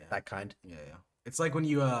 Yeah. That kind. Yeah. It's like when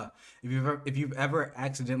you if you've ever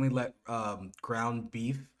accidentally let ground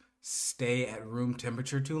beef stay at room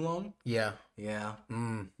temperature too long. Yeah. Yeah.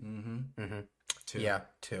 Mm-hmm. 2. Yeah,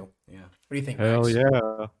 2. Yeah. What do you think, Hell Max?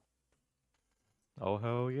 yeah. Oh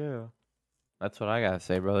hell yeah. That's what I gotta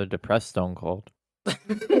say, brother. Depressed Stone Cold.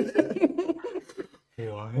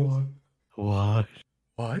 What?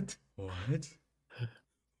 What? What?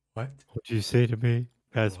 What'd you say to me?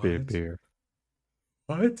 Pass me a What? beer.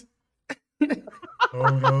 What?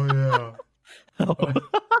 Oh hell yeah.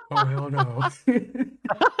 Oh hell no.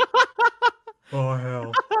 Oh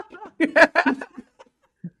hell. You're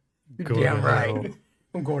Go damn to right. hell.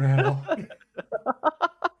 I'm going to hell.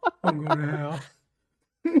 I'm going to hell.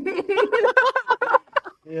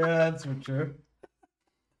 Yeah, that's for true.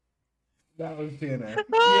 That was TNA.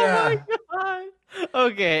 Yeah.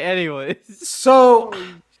 Okay, anyways. So,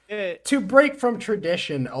 Shit. to break from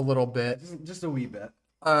tradition a little bit, Just a wee bit.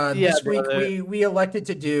 Yeah, this week brother. we elected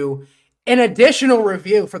to do an additional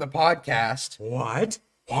review for the podcast. What?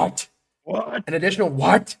 What? What? An additional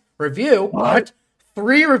what? Review? What?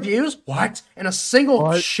 3 reviews? What? And a single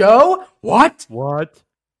What? show? What? What?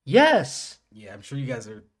 Yes. Yeah, I'm sure you guys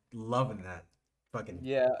are loving that fucking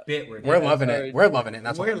Yeah. bit. We're loving sorry. it. We're loving it.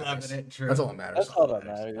 That's all We're that matters. loving it. True. That's all that matters. That's all that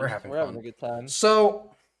matters. We're having having fun. a good time.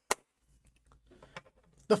 So,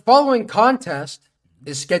 the following contest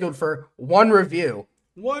is scheduled for 1 review,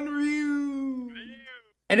 One review.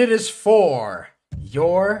 and it is for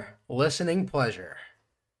your listening pleasure.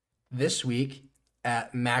 This week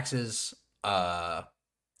at Max's All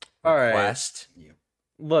right. request,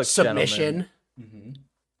 Look, submission. Mm-hmm.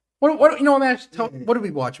 What you know, Max? What did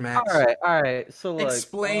we watch, Max? All right. So look,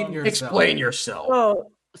 Explain yourself. Explain yourself.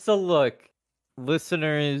 So look,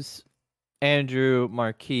 listeners, Andrew,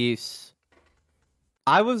 Marquise.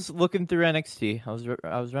 I was looking through NXT.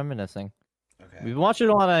 I was reminiscing. Okay. We've been watching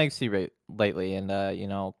a lot of NXT lately, and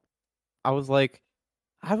I was like,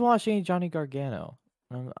 I haven't watched any Johnny Gargano.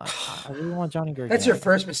 I really want Johnny Gargano. That's your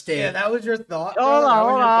first mistake. Yeah, that was your thought. Hold That was on.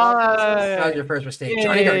 your thought process? That was your first mistake. Yeah,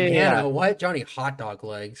 Johnny yeah, Gargano. yeah. What? Johnny Hot Dog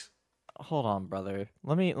Legs. Hold on, brother.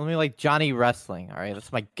 Let me like Johnny Wrestling. All right,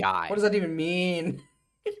 that's my guy. What does that even mean?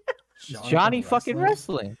 Johnny fucking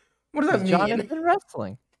wrestling? What does that mean? Jonathan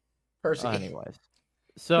wrestling. Percy. Anyways, What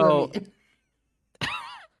so does that mean?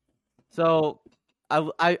 so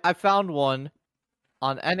I found one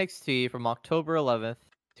on NXT from October 11th,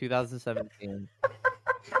 2017.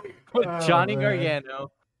 With Johnny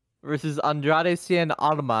Gargano versus Andrade Cien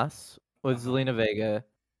Almas with Zelina Vega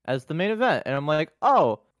as the main event, and I'm like,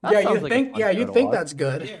 oh, that Yeah, sounds you like a think? fun Yeah, show you to think watch. that's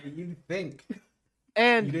good. Yeah, you think.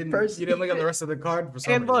 And You didn't Percy. look at the rest of the card for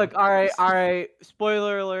some And reason. look, all right.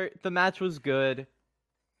 Spoiler alert: the match was good,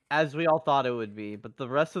 as we all thought it would be, but the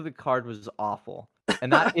rest of the card was awful.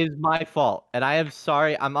 And that is my fault. And I am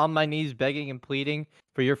sorry. I'm on my knees begging and pleading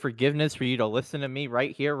for your forgiveness, for you to listen to me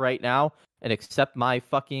right here, right now, and accept my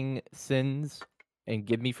fucking sins and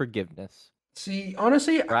give me forgiveness. See,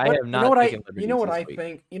 honestly, Or I have not taken liberties this week.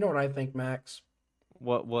 You know what I think, Max?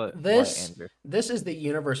 What, Andrew? This is the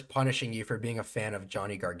universe punishing you for being a fan of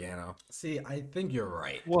Johnny Gargano. See, I think you're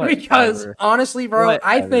right. Because honestly, bro, I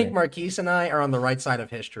Whatever. think Marquise and I are on the right side of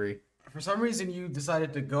history. For some reason, you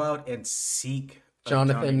decided to go out and seek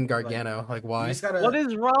Jonathan Gargano. Like, You why? just gotta, What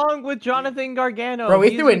is wrong with Jonathan Gargano? Bro, he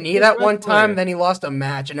He's threw a a knee good that one wrestler. time, then he lost a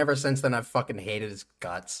match, and ever since then, I've fucking hated his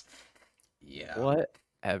guts. yeah.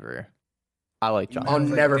 Whatever. I like I Jonathan. I'll was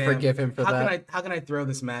like, never damn, forgive him for that. How can I throw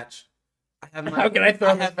this match? I have How can I throw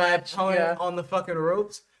I this have my match? opponent Yeah. on the fucking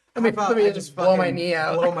ropes. Let me- How about let me I just blow my fucking knee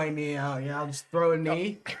out. Blow my knee out. Yeah, I'll just throw a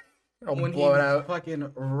knee. I'll when blow he's it out.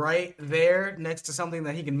 fucking right there next to something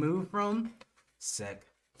that he can move from. Sick.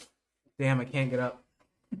 Damn, I can't get up.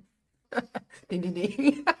 Ding, ding,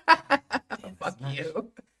 ding. Fuck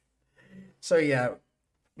you. So yeah,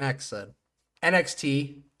 Max said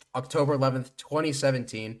NXT October 11th,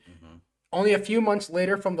 2017. Only a few months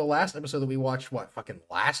later from the last episode that we watched. What, fucking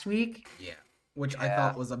last week? Yeah. Which I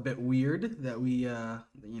thought was a bit weird that we,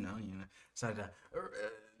 decided to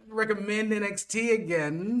recommend NXT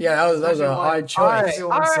again. Yeah, that was Especially an when- odd choice. All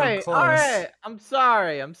right, all right. I'm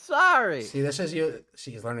sorry. See, this is you.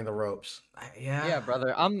 See, he's learning the ropes. Yeah. Yeah,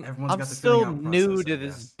 brother. I'm Everyone's got the still feeling out new process, to I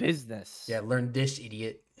this guess. business. Yeah, learn this,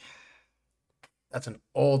 idiot. That's an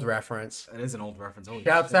old reference. That is an old reference. Holy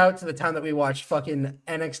Shouts shit. out to the time that we watched fucking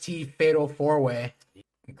NXT Fatal 4-Way.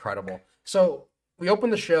 Incredible. So we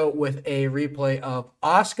opened the show with a replay of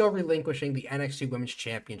Asuka relinquishing the NXT Women's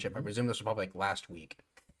Championship. I presume this was probably like last week.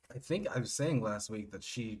 I think I was saying last week that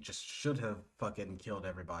she just should have fucking killed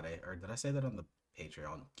everybody. Or did I say that on the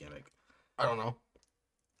Patreon gimmick? I don't know.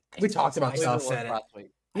 We talked about I stuff. said it. Last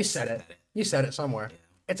week. You said it. You said it somewhere. Yeah.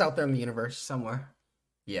 It's out there in the universe. Somewhere.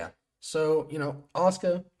 Yeah. So,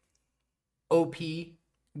 Asuka, OP,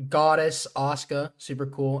 Goddess Asuka, super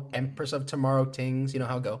cool. Empress of Tomorrow Tings, you know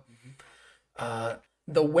how it go.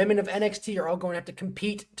 The women of NXT are all going to have to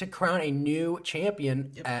compete to crown a new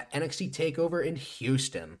champion at NXT TakeOver in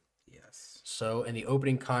Houston. Yes. So, in the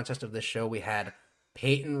opening contest of this show, we had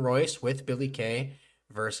Peyton Royce with Billie Kay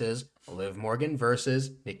versus Liv Morgan versus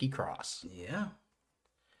Nikki Cross. Yeah.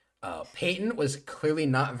 Peyton was clearly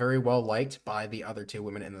not very well liked by the other two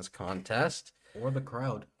women in this contest. Or the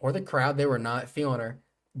crowd. Or the crowd, they were not feeling her.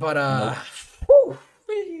 But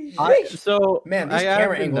So man, these I have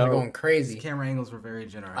camera to angles are note, going These crazy. camera angles were very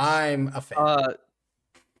generous. I'm a fan.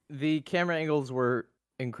 the camera angles were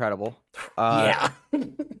incredible. Yeah.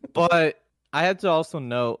 But I had to also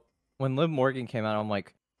note when Liv Morgan came out, I'm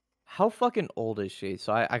like, how fucking old is she?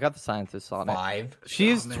 So I got the scientists on it. 5.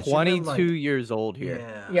 She's Oh, man, she's 22 been, like- years old here.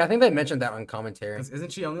 Yeah. Yeah, I think they mentioned that on commentary. 'Cause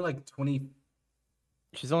isn't she only like 20?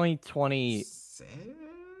 She's only 20.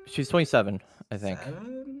 She's 27, I think.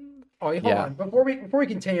 Oh, hold Yeah. on. Before we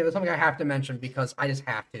continue, there's something I have to mention because I just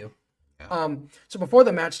have to. Yeah. So before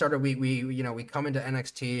the match started, we come into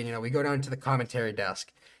NXT and we go down to the commentary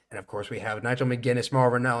desk, and of course we have Nigel McGuinness,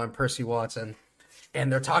 Mauro Ranallo, and Percy Watson,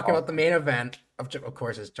 and they're talking about the main event of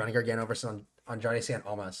course is Johnny Gargano versus Andrade Cien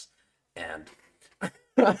Almas, and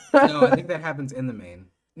No, I think that happens in the main.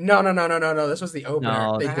 no, this was the opener.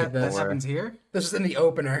 No, They that did That this. happens here? This was in the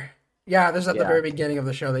opener. Yeah, this is at the Yeah. very beginning of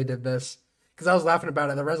the show. They did this because I was laughing about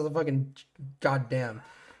it. The rest of the fucking goddamn.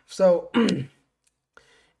 So,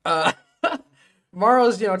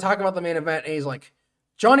 Mauro's talking about the main event, and he's like,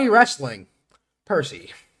 Johnny Wrestling,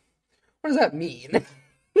 Percy. What does that mean?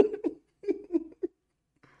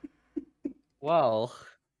 Well,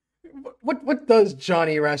 What does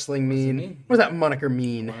Johnny Wrestling does it mean? mean? What does that moniker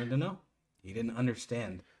mean? Wanted to know. He didn't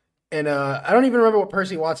understand. And I don't even remember what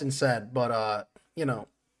Percy Watson said, but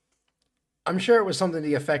I'm sure it was something to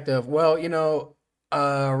the effect of, well,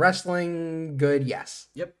 wrestling good, yes.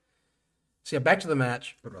 Yep. So yeah, back to the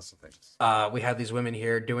match. Good wrestle things. We had these women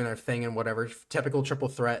here doing their thing and whatever, typical triple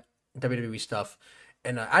threat WWE stuff.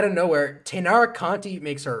 And out of nowhere, Taynara Conti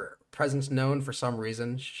makes her presence known for some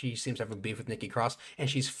reason. She seems to have a beef with Nikki Cross, and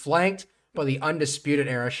she's flanked by the Undisputed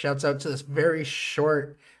Era. Shouts out to this very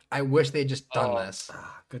short. I wish they'd just done this.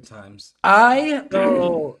 Good times. I'm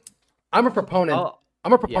so a proponent. Oh,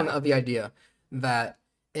 I'm a proponent of the idea that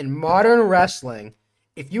in modern wrestling,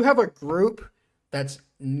 if you have a group that's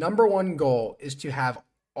number one goal is to have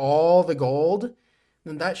all the gold,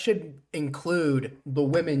 then that should include the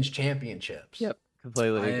women's championships. yep,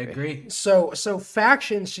 completely I agree. So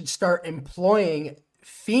factions should start employing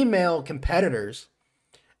female competitors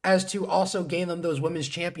as to also gain them those women's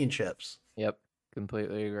championships. Yep,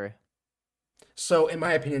 completely agree. So, in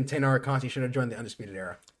my opinion, Taynara Conti should have joined the Undisputed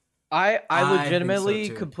Era. I I think so, legitimately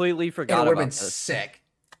too. completely It forgot would have about been this. sick.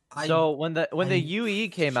 So when the UE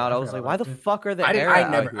came out, I was like, why the fuck are the I era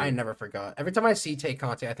out never here? forgot. Every time I see Tay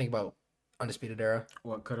Conti, I think about Undisputed Era.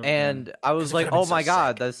 What could have And been? I was 'Cause it like, could've been oh so my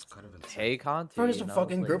god, sick. that's Could've been sick. Tay Conti. Bro, just a and I was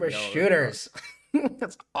fucking like, group of yo, let's go. shooters.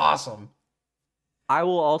 That's awesome. I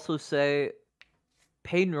will also say,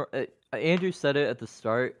 Andrew said it at the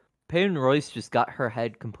start. Peyton Royce just got her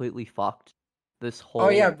head completely fucked. This whole Oh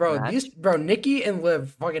yeah, bro. match. Nikki and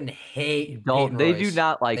Liv fucking hate Peyton They Royce. do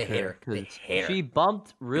not like They hate her They because hate her. she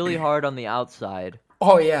bumped really hard on the outside,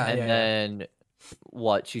 Oh yeah, and yeah. then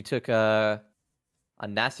what? She took a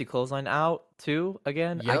nasty clothesline out too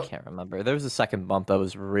again. I Yep. can't remember. There was a second bump that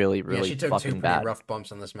was really Yeah, she took two fucking pretty bad. rough bumps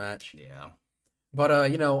in this match. Yeah. But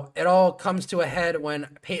you know, it all comes to a head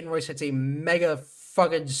when Peyton Royce hits a mega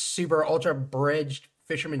fucking super ultra bridged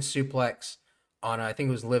fisherman suplex on I think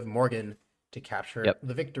it was Liv Morgan to capture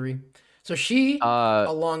the victory. So she,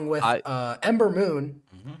 along with Ember Moon,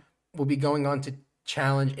 will be going on to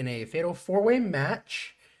challenge in a fatal 4-way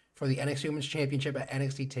match for the NXT Women's Championship at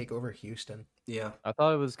NXT Takeover Houston. Yeah. I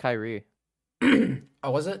thought it was Kyrie.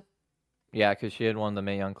 Oh, was it? Yeah, because she had won the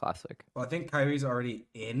Mae Young Classic. Well, I think Kyrie's already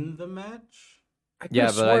in the match.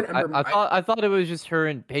 Yeah, but I thought it was just her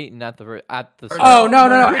and Peyton at the Oh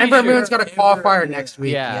no! pretty Ember sure Moon's got a qualifier next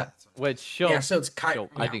week. Yeah, which she'll. Yeah, so it's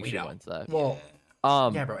I think she wins that. Well,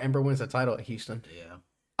 yeah, bro. Ember wins the title at Houston. Yeah.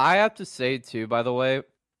 I have to say too, by the way,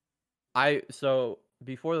 so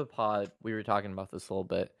before the pod, we were talking about this a little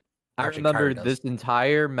bit. I remember this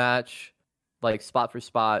entire match, like spot for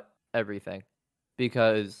spot, everything,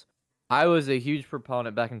 because I was a huge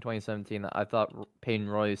proponent back in 2017 that I thought Peyton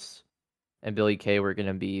Royce and Billie Kay were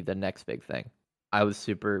gonna be the next big thing. I was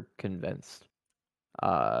super convinced.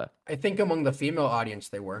 I think among the female audience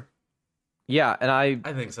they were. Yeah, and I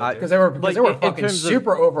think so because they were fucking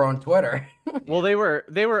super over on Twitter. Well, they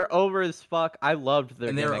were over as fuck. I loved their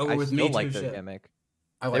gimmick. They were over with I still Me like Too their shit. gimmick.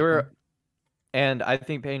 They were, and I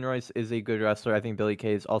think Peyton Royce is a good wrestler. I think Billie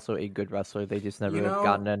Kay is also a good wrestler. They just never have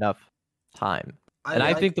gotten enough time.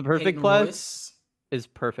 I think the perfect place is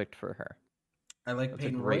perfect for her. I like That's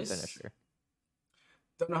Peyton a great Royce. finisher.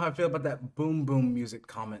 Don't know how I feel about that boom boom music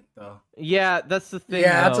comment though. Yeah, that's the thing.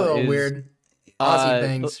 Yeah, that's a little weird. Aussie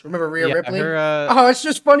things. Remember Rhea Ripley? Her, it's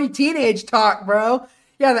just funny teenage talk, bro.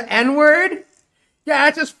 Yeah, the N word. Yeah,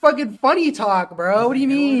 it's just fucking funny talk, bro. What do you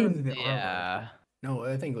mean? Yeah. No,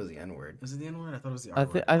 I think it was the N word. Was it the N word? I thought it was the R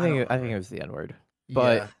word. I think it was the N word.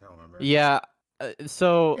 But yeah. I don't remember. Yeah.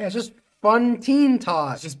 So yeah, it's just fun teen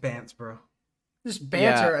talk. It's just bants, bro. Just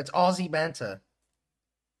banter. Yeah. It's Aussie banter.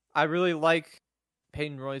 I really like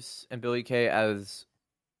Peyton Royce and Billie Kay as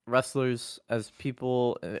wrestlers, as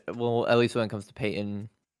people. Well, at least when it comes to Peyton,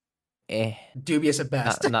 dubious at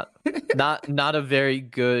best. Not a very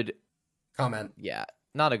good comment. Yeah,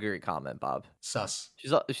 not a great comment, Bob. Sus.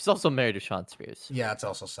 She's also married to Sean Spears. Yeah, it's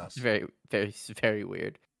also sus. It's very, very, very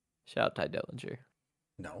weird. Shout out Ty Dillinger.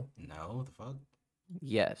 No. What the fuck?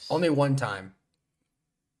 Yes. Only one time.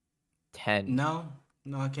 10. No,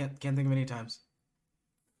 I can't think of any times.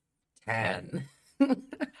 10.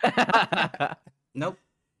 Nope.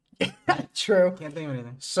 True. Can't think of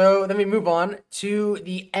anything. So then we move on to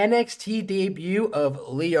the NXT debut of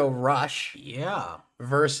Lio Rush. Yeah.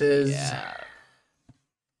 Versus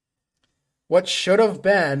what should have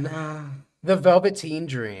been the Velveteen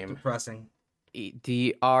Dream. Depressing.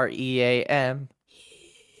 DREAM.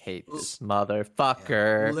 Hate this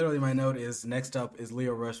motherfucker. Yeah. Literally, my note is next up is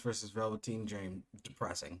Lio Rush versus Velveteen Dream.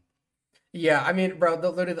 Depressing. Yeah, I mean, bro,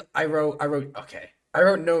 literally, I wrote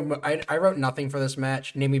nothing for this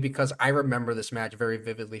match, namely because I remember this match very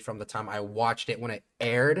vividly from the time I watched it when it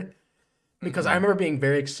aired. Because I remember being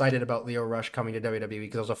very excited about Lio Rush coming to WWE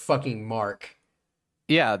because I was a fucking mark.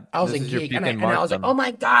 Yeah, I was a geek, and I was like, "Oh my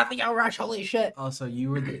god, Lio Rush! Holy shit!" Also, you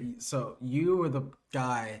were the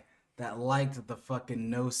guy that liked the fucking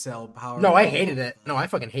no-sell power. No, I hated it. No, I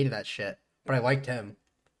fucking hated that shit. But I liked him.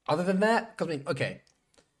 Other than that, because I mean, okay,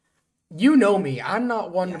 you know me. I'm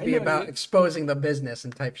not one to be about exposing the business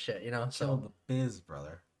and type shit, you know. So the biz,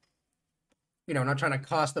 brother. You know, not trying to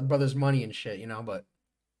cost the brothers money and shit, you know, but.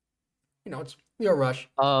 You know, it's Lio Rush.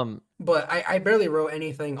 But I barely wrote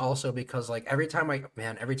anything also because, like, every time I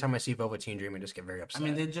see Velveteen Dream, I just get very upset. I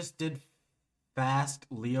mean, they just did fast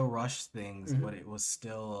Lio Rush things, but it was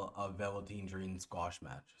still a Velveteen Dream squash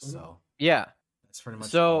match. So, yeah. That's pretty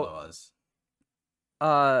much all it was.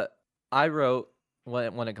 I wrote,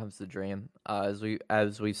 when it comes to Dream, as we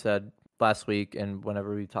said last week and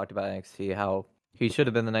whenever we talked about NXT, how He should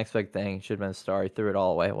have been the next big thing. He should have been a star. He threw it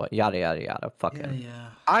all away. What? Yada yada yada. Fuck him. Yeah.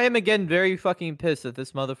 I am again very fucking pissed that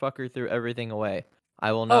this motherfucker threw everything away.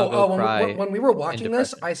 I will now go cry. When we were watching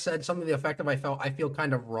this, depression. I said something to the effect of I feel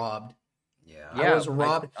kind of robbed. Yeah. I was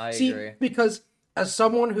robbed. I See, agree. because as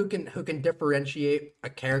someone who can differentiate a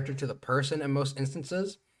character to the person in most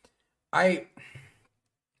instances, I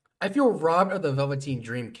feel robbed of the Velveteen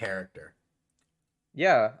Dream character.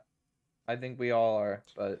 Yeah, I think we all are,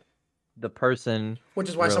 but the person, Which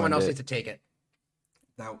is why someone ruined else it. needs to take it.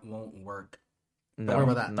 That won't work. no, worry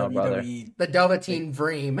about that. no, brother. WWE, The Velveteen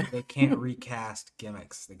Dream. they can't recast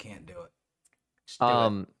gimmicks. They can't do it. Just do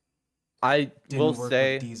it. I Didn't will work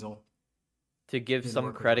say with Diesel. to give didn't some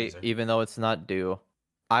work with credit, Razor. even though it's not due.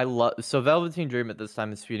 I love so Velveteen Dream at this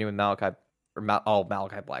time is feuding with Malachi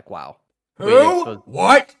Malachi Black. Wow. Who?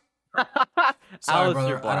 What? Sorry, Aleister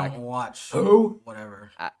brother. Black. I don't watch. Who?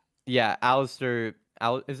 Whatever. Yeah, Aleister.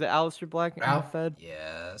 Is it Aleister Black in the Fed?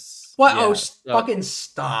 Yes. What? Yeah, Oh, so- fucking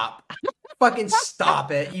stop. Fucking stop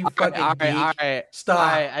it, you fucking All geek. right.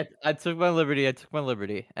 Stop. I took my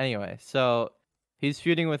liberty. Anyway, so he's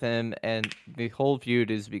feuding with him, and the whole feud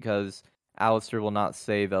is because Aleister will not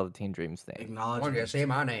say Velveteen Dream's name. Acknowledge. I'm gonna say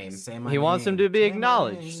my name. Say my He wants him name. to be Say my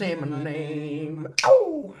acknowledged. name. Say my name.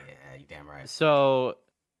 Oh. Yeah, you damn right. So,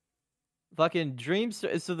 fucking Dream. So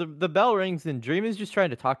the bell rings, and Dream is just trying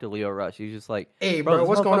to talk to Leo Rush. He's just like, Hey, bro, this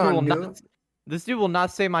what's going motherfucker on, will dude? not- This dude will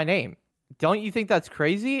not say my name. Don't you think that's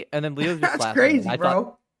crazy? And then Leo's just That's laughing. crazy, I bro.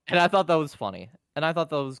 Thought, and I thought that was funny. And I thought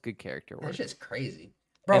that was good character work. That's just crazy.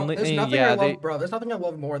 Bro, And there's nothing yeah, I love, bro. There's nothing I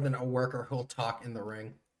love more than a worker who'll talk in the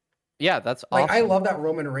ring. Yeah, that's Like, awesome. I love that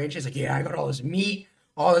Roman Reigns. He's like, yeah, I got all this meat,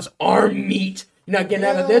 all this arm meat. You're not getting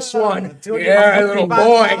out of this one. Yeah, little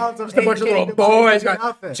boy. Just a bunch of little boys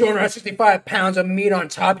got 265 pounds of meat on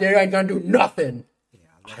top. They ain't gonna do nothing.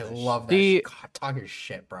 I love that shit. God, talk your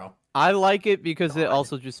shit, bro. I like it because it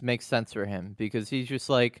also just makes sense for him because he's just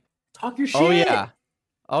like, Talk your shit.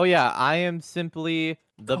 oh yeah, I am simply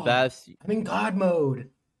the God. best. I'm in God mode.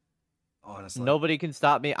 Honestly. Nobody can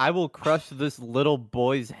stop me. I will crush this little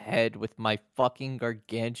boy's head with my fucking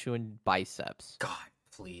gargantuan biceps. God,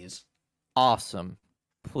 please. Awesome.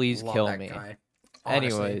 Please Love kill that me. guy.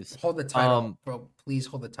 Honestly, Anyways, hold the title, bro. Please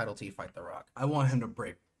hold the title till you fight The Rock. I want him to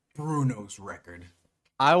break Bruno's record.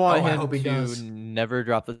 I want I him hope he to does. never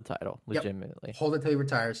drop the title. Yep. Legitimately. Hold it till he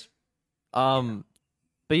retires.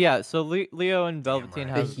 But yeah, so Leo and Velveteen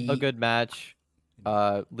right. have The a Heat. good match.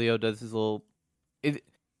 Leo does his little.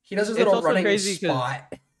 He does his It's little also running crazy 'cause-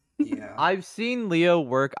 spot. Yeah. I've seen Leo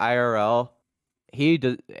work IRL. He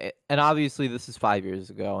does, and obviously this is 5 years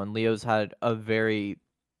ago, and Leo's had a very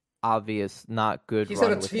obvious not good He's run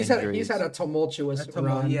had a with he's injuries. had a tumultuous That's a-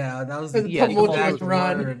 run. Yeah, that was A the tumultuous exact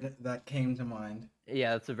run. word that came to mind.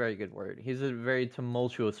 Yeah, that's a very good word. He's a very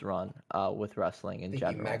tumultuous run with wrestling in Thank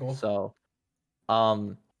you, general. Maggle. So,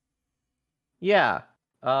 yeah,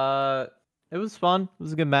 it was fun. It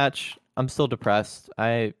was a good match. I'm still depressed.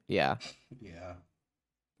 Yeah. Yeah.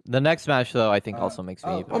 The next match though, I think Uh, also makes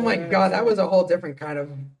me. oh, even Oh my better. god, that was a whole different kind of.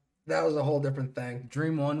 That was a whole different thing.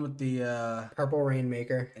 Dream one with the Purple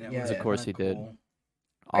Rainmaker. and it Yeah. was Of course kinda he did. cool.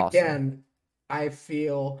 Awesome. Again, I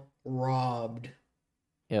feel robbed.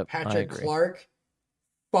 Yep, I Patrick agree. Clark,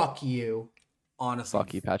 fuck you. Honestly,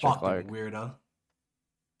 Fuck you, Patrick fucking Clark. weirdo.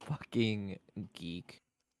 Fucking geek.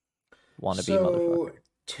 Wannabe So motherfucker.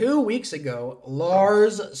 2 weeks ago,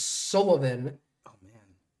 Lars Sullivan Oh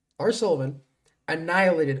man.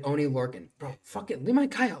 annihilated Oni Lorcan. Bro, fucking leave my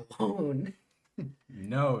guy alone.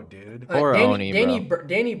 No, dude. Poor Oni,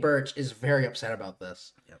 Danny Burch is very upset about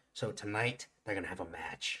this. Yep. So tonight they're gonna have a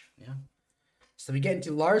match. Yeah. So we get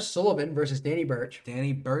into Lars Sullivan versus Danny Burch.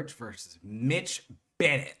 Danny Burch versus Mitch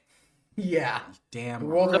Bennett. Yeah, Damn.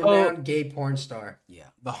 world right. renowned gay porn star. Yeah.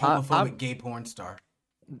 The homophobic I'm- gay porn star.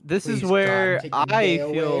 This Please, is where God, take your I gay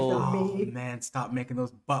away feel. from Oh me. man, stop making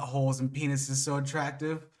those buttholes and penises so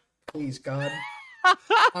attractive. Please, God.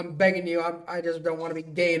 I'm begging you. I just don't want to be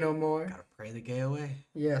gay no more. Gotta pray the gay away.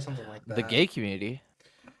 Yeah, something like that. The gay community.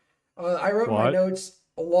 I wrote in my What? notes.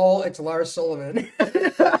 Lol, it's Lars Sullivan.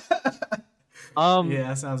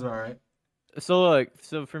 Yeah, sounds about right. So look,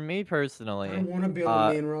 so for me I personally, don't want to be on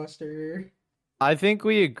the main roster. I think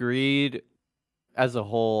we agreed as a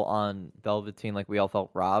whole on Velveteen, like we all felt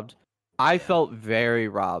robbed. I felt very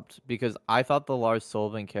robbed because I thought the Lars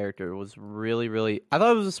Sullivan character was really. I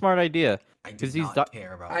thought it was a smart idea. I did 'Cause he's not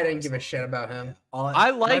care about. I didn't give a Lars shit about Sullivan. him. Yeah. All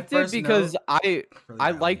I my liked it first because note for the I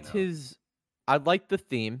rally liked note. his. I liked the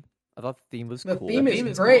theme. I thought the theme was The cool. theme theme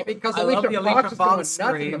is is great cool. because I love Alicia the Fox Alicia is going Fox nuts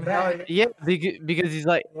in the scream. back. Yeah, because he's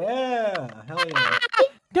like, Yeah, hell yeah.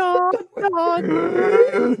 Don,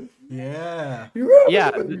 Don. Yeah.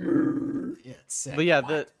 Yeah. Yeah, Sick. But yeah,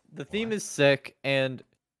 the theme is sick, and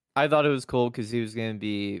I thought it was cool because he was gonna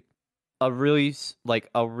be a really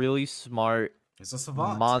smart He's a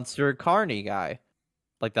savant. monster carny guy.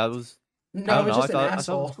 Like that was I No, don't it's know. just an I thought it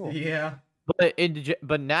asshole. was cool. Yeah.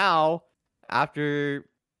 But now after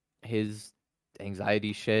his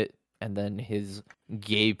anxiety shit and then his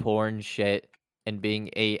gay porn shit and being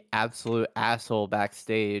a absolute asshole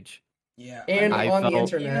backstage, Yeah. And I on the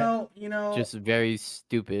felt- internet. You know, just very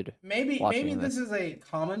stupid. maybe watching this is a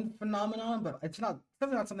common phenomenon, but it's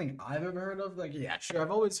definitely not something I've ever heard of. Like, yeah, sure,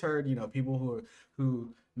 I've always heard, people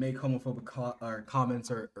who make homophobic or comments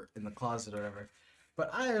or in the closet or whatever. But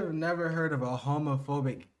I have never heard of a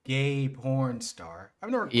homophobic gay porn star. I've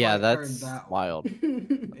never Yeah, quite heard that's that one. wild.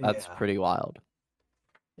 That's Yeah. pretty wild.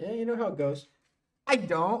 Yeah, you know how it goes. I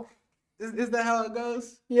don't. Is that how it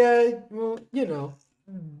goes? Yeah, well, you know.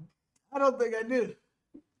 I don't think I do.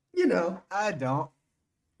 You know. I don't.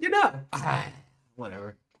 You know.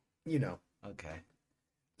 Whatever. You know. Okay.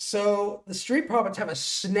 So the Street Profits have a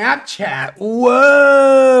Snapchat.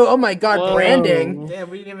 Whoa! Oh my God, Whoa. branding. Damn,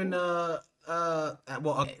 we didn't even well,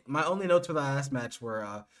 okay. My only notes for the last match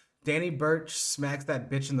were Danny Burch smacks that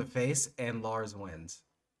bitch in the face and Lars wins.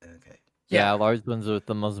 Okay. Yeah, Lars wins with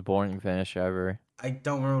the most boring finish ever. I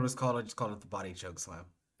don't remember what it's called. I just called it the body choke slam.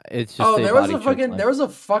 It's just Oh, a there was body a choke fucking slam. there was a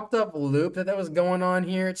fucked up loop that was going on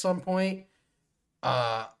here at some point.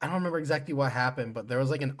 I don't remember exactly what happened, but there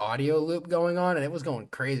was like an audio loop going on, and it was going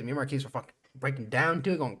crazy. Me and Marquise were fucking breaking down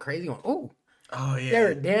to it, going crazy, going, "Oh, Oh yeah. they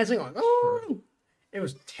were dancing, going, oh." It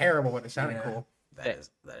was terrible, but it sounded Yeah. cool. That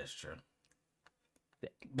is true.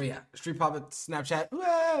 But yeah, Street Profit Snapchat.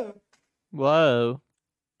 Whoa. Whoa.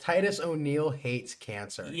 Titus O'Neil hates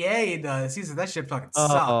cancer. Yeah, he does. He said that shit fucking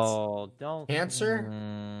sucks. Oh, don't.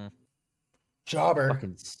 Cancer? Jobber.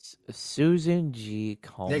 Fucking Susan G.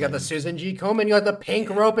 Komen. They got the Susan G. Komen. You got the pink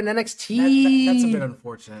rope in NXT. That's a bit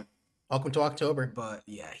unfortunate. Welcome to October. But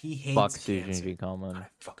yeah, he hates Fuck cancer. Susan G. Komen. I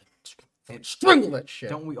fucking strangle that shit.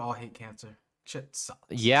 Don't we all hate cancer? Shit sucks.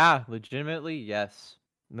 Yeah, legitimately, yes.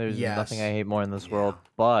 There's Yes. nothing I hate more in this Yeah. world,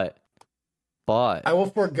 but I will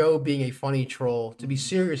forego being a funny troll to be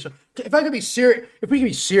serious. If I could be serious, if we could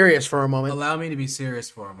be serious for a moment. Allow me to be serious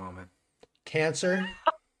for a moment. Cancer,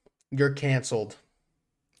 you're canceled.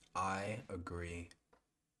 I agree.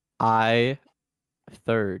 I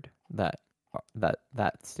third that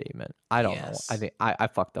statement. I don't Yes. know. I think I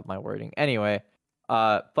fucked up my wording. Anyway,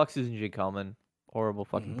 fuck Susan G. Komen. Horrible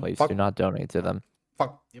fucking place. Fuck- Do not donate to them.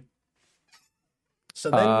 Fuck. Yep. So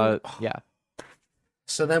then, Yeah.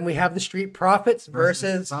 so then we have the Street Profits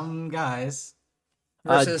versus some guys.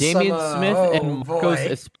 Damian some, Smith oh, and Marcos boy.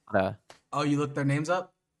 Espada. Oh, you looked their names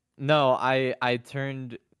up? No, I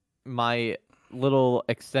turned my little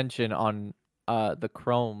extension on the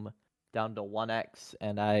Chrome down to 1x,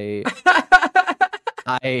 and I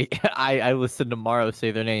listened to Morrow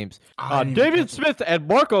say their names. I didn't even David catch it. Smith and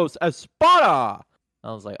Marcos Espada.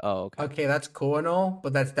 I was like, oh, okay. Okay, that's cool and all,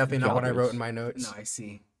 but that's definitely not what I Jobbers. wrote in my notes. No, I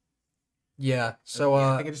see. Yeah. So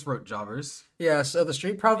I think I just wrote jobbers. yeah. So the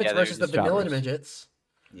Street Profits Yeah, they're versus the just Vanilla jobbers. Midgets.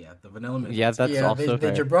 Yeah, the vanilla midgets. Yeah, that's yeah, also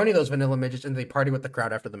they fair. jabroni those Vanilla Midgets and they party with the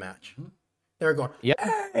crowd after the match. Mhm. They were going, Yep.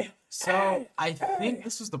 "Hey!" So I think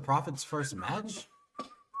this was the Prophet's first match.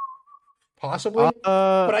 Possibly. But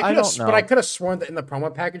But I don't know. could have sworn that in the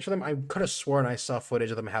promo package for them, I could have sworn I saw footage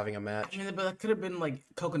of them having a match. I mean, but that could have been like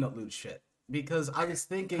coconut loot shit. Because I was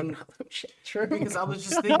thinking, True. because I was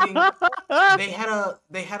just thinking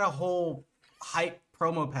they had a whole hype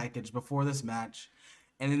promo package before this match,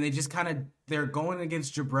 and then they just they're going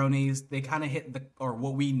against jabronis. They kind of hit or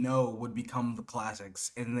what we know would become the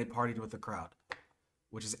classics, and then they partied with the crowd,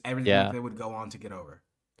 which is everything Yeah. they would go on to get over.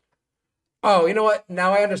 Oh, you know what?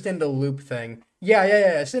 Now I understand the loop thing.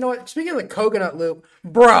 Yeah. So you know what? Speaking of the coconut loop,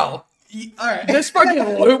 bro, All right, this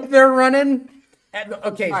fucking loop they're running.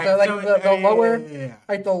 Okay, All so right, like so- the lower, yeah.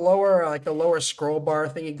 like the lower scroll bar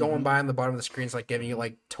thingy going by on the bottom of the screen is like giving you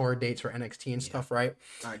like tour dates for NXT and stuff, right?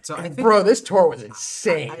 All right, so I And think, bro, this tour was I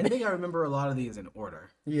insane. think I remember a lot of these in order.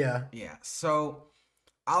 Yeah. Yeah, so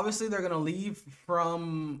obviously they're gonna leave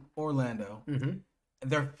from Orlando. Mm-hmm.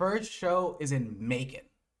 Their first show is in Macon.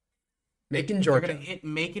 Macon, They're Georgia. gonna hit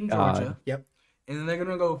Macon, God. Georgia. Yep. And then they're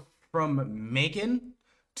gonna go from Macon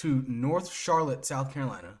to North Charlotte, South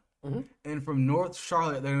Carolina. Mhm. And from North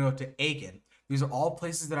Charlotte, they're gonna go to Aiken. These are all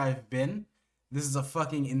places that I've been. This is a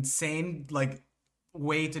fucking insane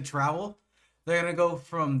way to travel. They're gonna go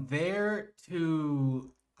from there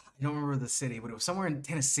to I don't remember the city, but it was somewhere in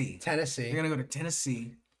Tennessee. Tennessee. They're gonna go to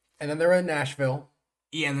Tennessee. And then they're in Nashville.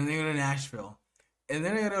 Yeah, and then they go to Nashville. and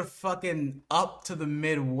then they're gonna fucking up to the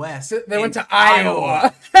Midwest. So they went in to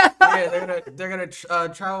Iowa. Yeah, they're gonna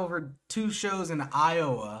travel for 2 shows in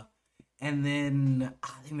Iowa, and then I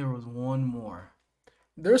think there was one more.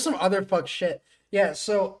 There's some other fuck shit. Yeah,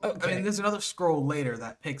 so okay. I mean, there's another scroll later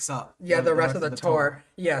that picks up. Yeah, the rest of the tour.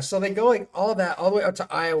 Yeah, so they go like all that all the way up to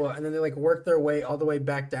Iowa, and then they like work their way all the way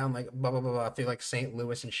back down, like blah blah blah, blah through like St.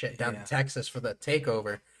 Louis and shit down to Texas for the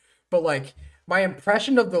takeover. But like my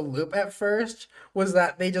impression of the loop at first was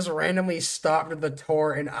that they just randomly stopped the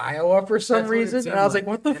tour in Iowa for some reason, and I was like,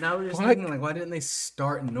 "What the?" And I was just thinking, like, why didn't they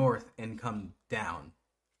start north and come down?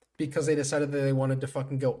 Because they decided that they wanted to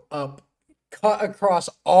fucking go up, cut across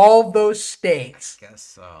all those states. I guess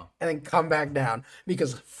so. And then come back down.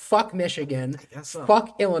 Because fuck Michigan. I guess so.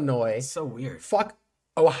 Fuck Illinois. It's so weird. Fuck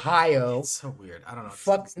Ohio. It's so weird. I don't know.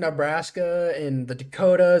 Fuck Nebraska and the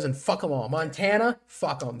Dakotas and fuck them all. Montana,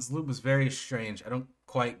 fuck them. This loop was very strange. I don't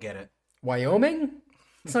quite get it. Wyoming?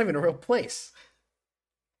 It's not even a real place.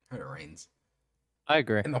 I heard it rains. I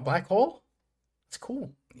agree. And the black hole? It's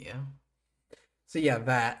cool. Yeah. So yeah,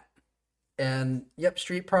 that. And yep,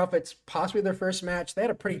 Street Profits, possibly their first match. They had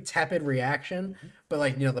a pretty tepid reaction, but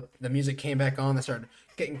like, you know, the music came back on. They started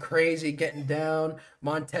getting crazy, getting down.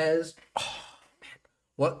 Montez, oh man,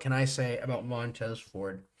 what can I say about Montez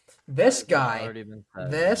Ford? This guy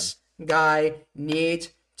needs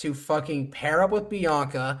to fucking pair up with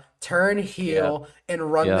Bianca, turn heel,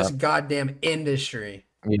 and run this goddamn industry.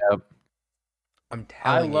 Yep. I'm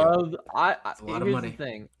telling you. It's a lot of money. The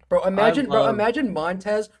thing. Bro, imagine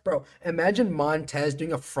Montez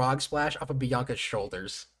doing a frog splash off of Bianca's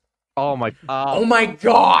shoulders. Oh my! Oh my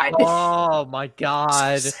god! Oh my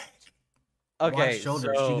god! Okay, Wide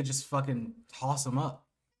shoulders. so She could just fucking toss him up.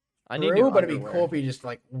 I need True, new but it'd be underwear. cool if he just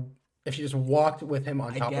if she just walked with him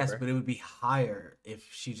on I top guess, of her. but it would be higher if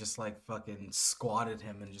she just like fucking squatted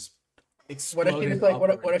him and just What exploded. if she just like what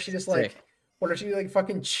upward. if she just like Sick. what if she like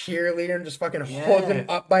fucking cheerleader and just fucking holds him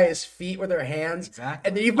up by his feet with her hands, Exactly.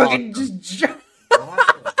 and then you fucking just jump.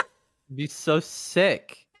 Be so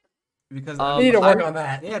sick. Because We need to work on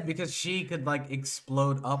that. yeah, because she could like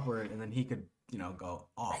explode upward and then he could, go,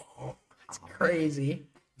 oh, It's crazy.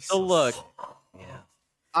 So look, yeah.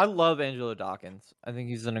 I love Angelo Dawkins. I think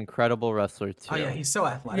he's an incredible wrestler too. Oh yeah, he's so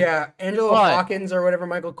athletic. Yeah, Angelo But- Hawkins or whatever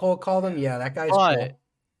Michael Cole called him. Yeah, that guy's cool.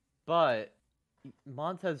 But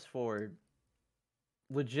Montez Ford,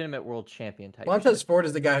 legitimate world champion type. Montez shit. Ford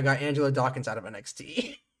is the guy who got Angelo Dawkins out of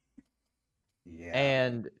NXT. Yeah.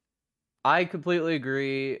 And I completely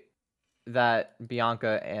agree that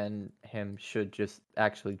Bianca and him should just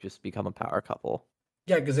become a power couple.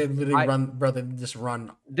 Yeah, because they literally run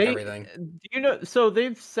everything. So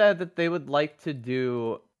they've said that they would like to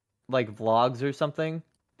do like vlogs or something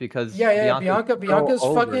because Bianca's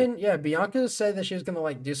so fucking Bianca said that she was gonna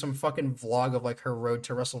like do some fucking vlog of like her road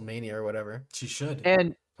to WrestleMania or whatever. She should.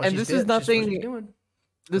 and this is nothing.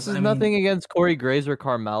 This is nothing against Corey Graves or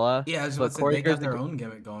Carmella. Yeah, I was but about to say, Corey they got Graves- their own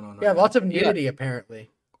gimmick going on. Yeah, right lots now. of nudity apparently.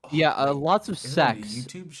 Yeah, lots of Isn't it a sex.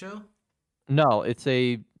 YouTube show? No, I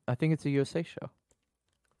think it's a USA show.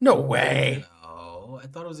 No way. No, I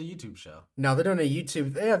thought it was a YouTube show. No, they're doing a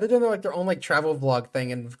YouTube. Yeah, they're doing like their own like travel vlog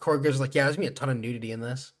thing, and Corey Graves is like, yeah, there's gonna be a ton of nudity in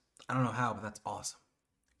this. I don't know how, but that's awesome.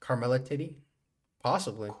 Carmella titty,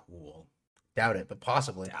 possibly. Cool. Doubt it, but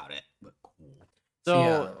possibly. Doubt it, but cool. So,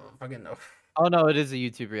 yeah, fucking no. oh no, it is a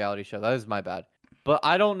YouTube reality show. That is my bad. But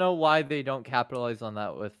I don't know why they don't capitalize on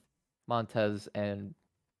that with Montez and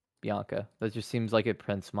Bianca. That just seems like it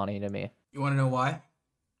prints money to me. You want to know why?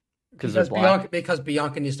 Because Bianca. Because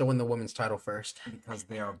Bianca needs to win the women's title first. Because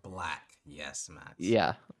they are black. Yes, Matt.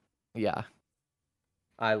 Yeah.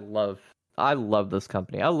 I love this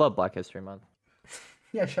company. I love Black History Month.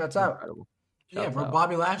 Yeah, shouts out Incredible. Yeah, Shouts bro. out.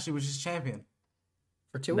 Bobby Lashley was just champion,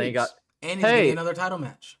 for 2 They weeks. got and he's Hey. getting another title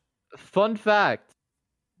match. fun fact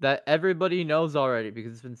that everybody knows already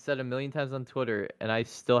because it's been said a million times on Twitter, and I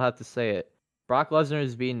still have to say it. Brock Lesnar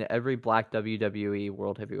has beaten every black WWE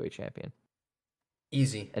World Heavyweight Champion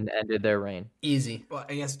Easy, and ended their reign. easy. Well,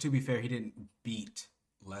 I guess to be fair, he didn't beat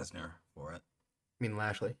Lesnar for it. I mean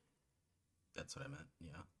Lashley. That's what I meant.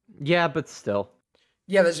 Yeah. Yeah, but still.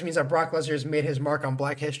 Yeah, that just means that Brock Lesnar has made his mark on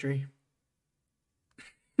Black history.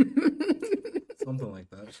 Something like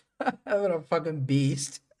that. What a fucking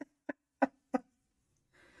beast.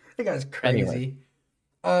 That guy's crazy.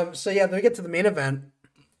 Anyway. So yeah, then we get to the main event.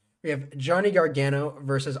 We have Johnny Gargano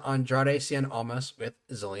versus Andrade Cien Almas with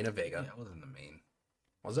Zelina Vega. Yeah, it wasn't the main.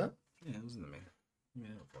 Was that? Yeah, it was in the main. Yeah,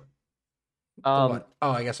 for it. What?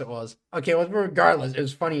 Oh, I guess it was. Okay, well, regardless, it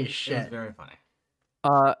was funny as It was shit. very funny.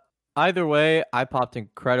 Either way, I popped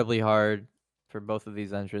incredibly hard for both of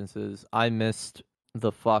these entrances. I missed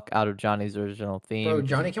the fuck out of Johnny's original theme. Bro, 'cause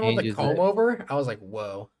Johnny he came out with the changes comb it, over. I was like,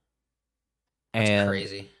 whoa, that's and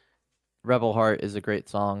crazy. Rebel Heart is a great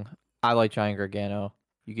song. I like Johnny Gargano.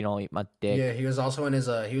 You can all eat my dick. Yeah, he was also in his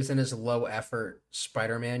low effort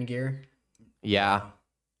Spider-Man gear. Yeah.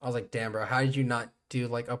 I was like, damn, bro, how did you not do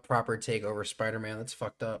like a proper takeover Spider-Man? That's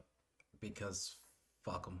fucked up. Because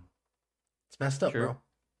fuck him. It's messed up, True. bro.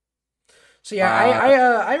 So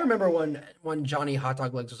yeah, I remember when Johnny Hot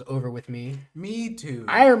Dog Legs was over with me. Me too.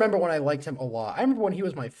 I remember when I liked him a lot. I remember when he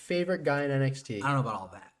was my favorite guy in NXT. I don't know about all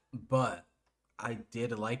that, but I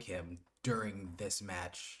did like him during this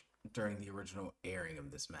match, during the original airing of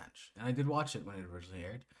this match. And I did watch it when it originally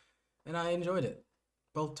aired, and I enjoyed it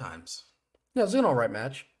both times. Yeah, it was an alright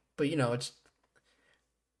match, but you know, it's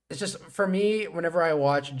just for me. Whenever I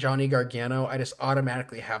watch Johnny Gargano, I just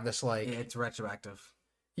automatically have this like, It's retroactive.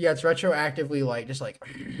 yeah, it's retroactively like just like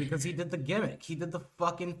Because he did the gimmick. He did the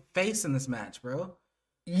fucking face in this match, bro.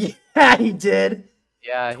 yeah, he did.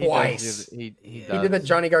 Yeah, Twice. He He does. did the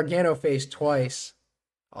Johnny Gargano face twice.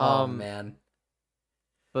 Oh man.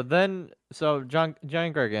 But then, so Johnny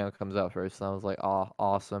Gargano comes out first, and I was like, oh,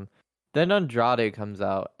 awesome. Then Andrade comes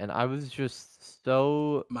out, and I was just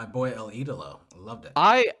so... My boy El Idolo. I loved it.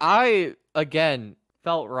 I again,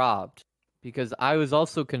 felt robbed, because I was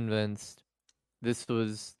also convinced this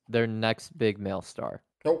was their next big male star.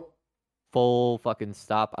 Nope. Full fucking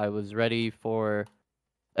stop. I was ready for...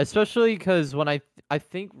 Especially because when I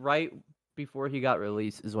think right before he got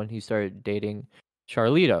released is when he started dating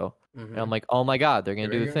Charlito. Mm-hmm. And I'm like, oh my god, they're gonna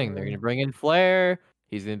Here do we the thing. They're go. gonna bring in Flair.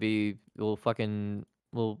 He's gonna be little fucking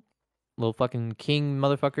king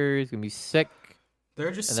motherfucker. He's gonna be sick. There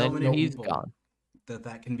are just And so then many he's people gone.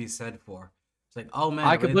 that can be said for. It's like, oh man,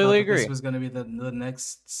 I really completely thought that agree. This was gonna be the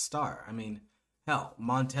next star. I mean, hell,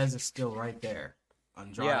 Montez is still right there.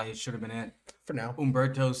 Andrade should have been it. For now.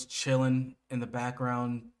 Umberto's chilling in the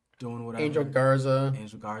background, doing whatever. Angel Garza.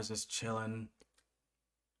 Angel Garza's chilling.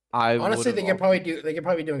 Honestly, they could probably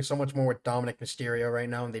be doing so much more with Dominic Mysterio right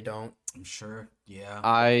now, and they don't. I'm sure. Yeah.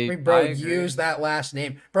 I Use that last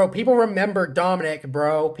name, bro. People remember Dominic,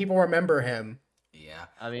 bro. People remember him. Yeah.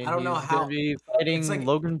 I mean, I don't know he's how- gonna be fighting it's like-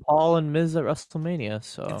 Logan Paul and Miz at WrestleMania.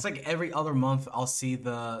 So It's like every other month I'll see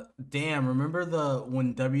remember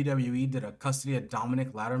when WWE did a custody of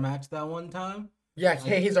Dominic ladder match that one time? Yeah,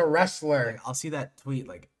 hey, he's a wrestler. Like, I'll see that tweet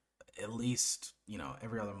like at least,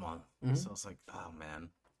 every other month. Mhm. So it's like, oh man.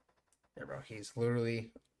 Yeah, bro. He's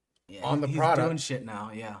literally Yeah, on the he's product. doing shit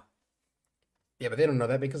now, yeah. Yeah, but they don't know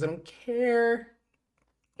that because they don't care.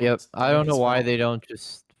 yep. It's I don't know his why fault. they don't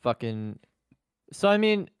just fucking. So I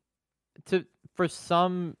mean, for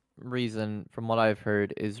some reason, from what I've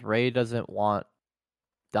heard, is Ray doesn't want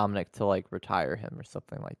Dominic to like retire him or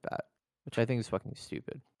something like that, which I think is fucking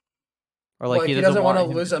stupid. Or like Like, he he doesn't doesn't want wanna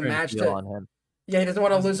him lose a turn match heel to- on him. Yeah, he doesn't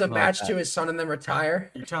want to That's lose a something like match that. to his son and then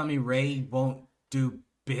retire. You're telling me Ray won't do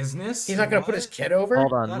business? He's not gonna put his kid over.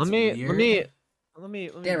 Hold on, That's let me.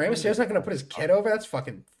 Damn, Rey Mysterio's not gonna put his kid over. That's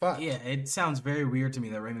fucking fucked. Yeah, it sounds very weird to me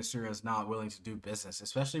that Rey Mysterio is not willing to do business,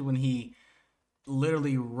 especially when he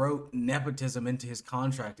literally wrote nepotism into his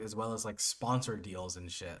contract as well as like sponsor deals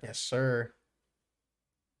and shit. Yes, sir.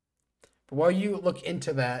 But while you look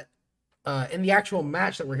into that, in the actual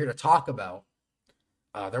match that we're here to talk about,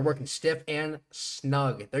 they're working stiff and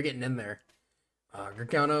snug. They're getting in there.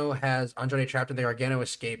 Gargano has Andrade trapped in the Gargano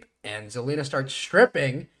escape, and Zelina starts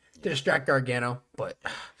stripping to distract Gargano, but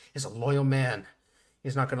he's a loyal man.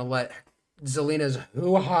 He's not going to let Zelina's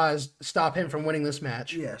hoo-ha's stop him from winning this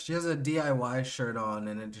match. Yeah, she has a DIY shirt on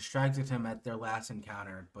and it distracted him at their last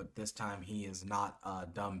encounter, but this time he is not a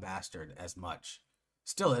dumb bastard as much.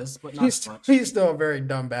 Still is, but not as much. He's still a very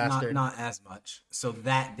dumb bastard. Not as much. So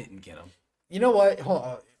that didn't get him. You know what? Hold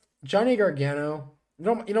on. Johnny Gargano.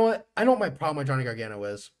 You know what? I know what my problem with Johnny Gargano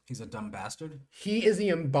is. He's a dumb bastard. He is the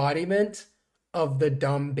embodiment of the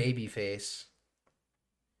dumb baby face.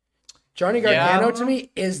 Johnny Gargano to me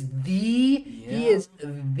is he is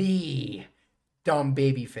the dumb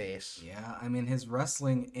baby face. Yeah, I mean his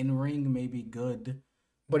wrestling in ring may be good,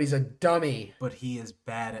 But he's a dummy. but he is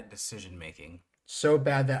bad at decision making. So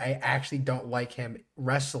bad that I actually don't like him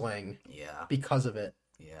wrestling Yeah, because of it.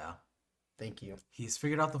 yeah. Thank you. He's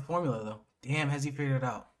figured out the formula though. Damn, has he figured it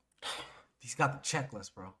out? He's got the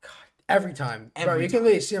checklist, bro. Every time. Bro, Every you can time.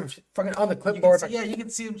 literally see him fucking on the You can clipboard. see, you can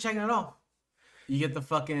see him checking it off. You get the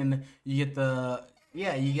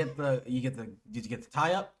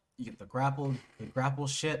tie up, you get the grapple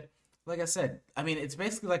shit. Like I said, I mean it's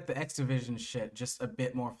basically like the X Division shit, just a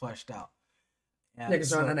bit more fleshed out. And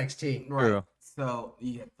Niggas on NXT. Right. True. So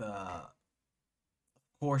you get of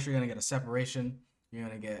course you're gonna get a separation. You're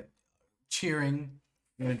gonna get cheering.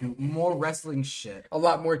 You're gonna do more wrestling shit, A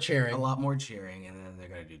lot more cheering. a lot more cheering, and then they're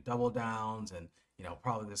gonna do double downs, and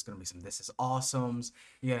probably there's gonna be some "This is awesomes."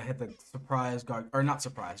 You gotta hit the surprise or not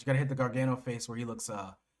surprise. You gotta hit the Gargano face where he looks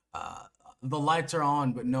the lights are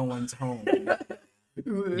on but no one's home.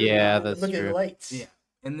 Yeah, that's Look true. at lights. Yeah.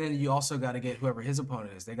 And then you also got to get whoever his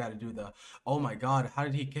opponent is. They got to do the, oh my God, how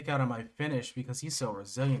did he kick out on my finish? Because he's so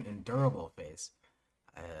resilient and durable face.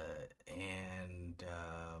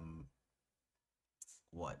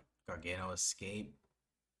 What? Gargano escape,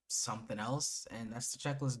 something else, and that's the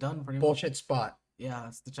checklist done pretty much. Bullshit spot. Yeah,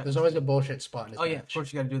 that's the checklist. There's always a bullshit spot in this Oh yeah, match. of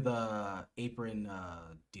course you got to do the apron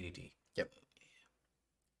DDT. Yep.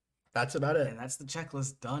 That's about it. And that's the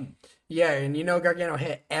checklist done. Yeah, and Gargano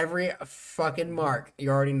hit every fucking mark. You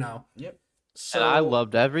already know. Yep. So And I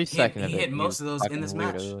loved every second of it. He hit you most of those in fucking this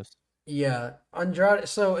match. weirdos. yeah, Andrade.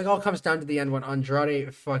 So it all comes down to the end when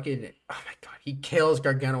Andrade fucking. Oh my god, he kills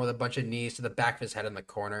Gargano with a bunch of knees to the back of his head in the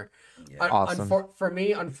corner. Yeah. Awesome. For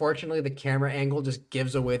me, unfortunately, the camera angle just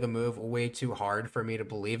gives away the move way too hard for me to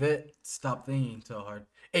believe it. Stop thinking so hard.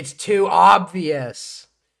 It's too obvious.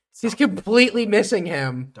 He's completely missing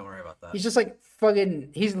him. Don't worry about that. He's just like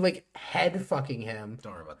fucking. He's like head fucking him.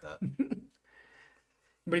 Don't worry about that.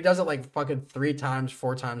 But he does it like fucking 3 times,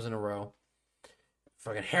 4 times in a row.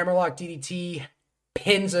 Fucking hammerlock DDT,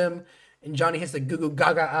 pins him, and Johnny hits the goo goo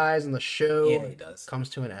gaga eyes, and the show Yeah, he does.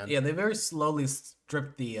 comes to an end. Yeah, they very slowly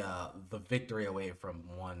stripped the victory away from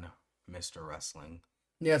one Mr. Wrestling.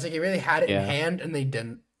 Yeah, it's like he really had it Yeah. in hand, and they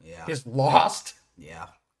didn't. Yeah. He just lost. Yeah.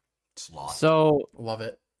 Just lost. So Love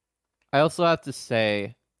it. I also have to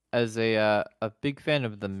say, as a big fan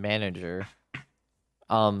of the manager,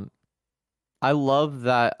 I love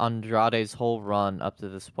that Andrade's whole run up to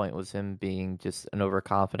this point was him being just an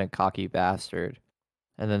overconfident, cocky bastard,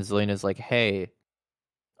 and then Zelina's like, "Hey,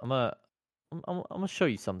 I'm gonna show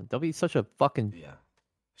you something. Don't be such a fucking Yeah.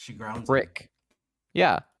 She grounds him. prick."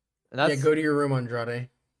 Yeah, and that's Yeah, go to your room, Andrade.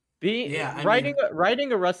 Yeah, I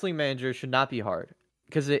writing a wrestling manager should not be hard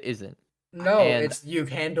because it isn't. No, And- it's you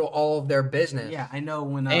handle all of their business. Yeah, I know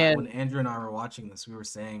when And- Andrew and I were watching this, we were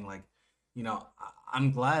saying like,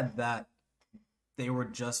 I'm glad that they were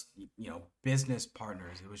just, business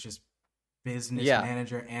partners. It was just business Yeah.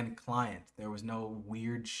 manager and client. There was no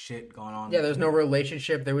weird shit going on. Yeah, there's no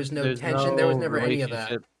relationship. There was no There's tension. There was no never any of that.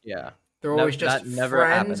 relationship. Yeah. They were No, always just that never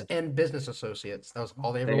friends happened. and business associates. That was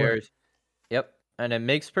all they ever were. There's, yep, and it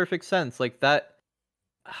makes perfect sense. Like that,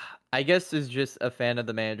 I guess, is just a fan of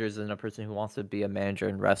the managers and a person who wants to be a manager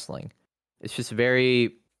in wrestling. It's just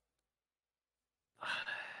very,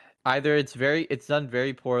 either it's done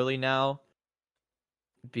very poorly now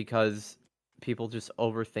because people just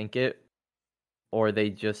overthink it, or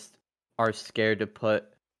they just are scared to put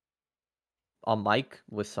a mic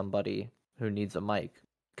with somebody who needs a mic.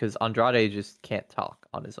 Because Andrade just can't talk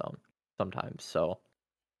on his own sometimes. So,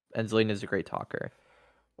 and Zelina's a great talker.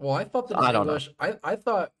 Well, I thought that his I don't know. English. I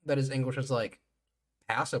thought that his English was like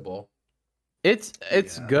passable. It's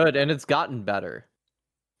Yeah. good and it's gotten better.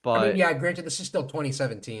 But I mean, yeah, granted, this is still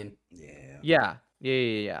 2017. Yeah.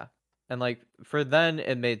 yeah. And like for then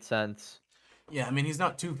it made sense. Yeah, I mean, he's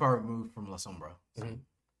not too far removed from La Sombra. So. Mhm.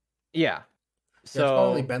 Yeah. It's So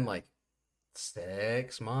probably been like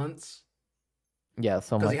 6 months yeah,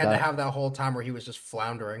 something because like he had that. to have that whole time where he was just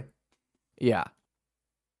floundering. Yeah.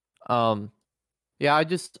 Yeah,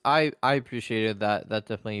 I appreciated that. That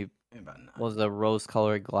definitely About 9. was a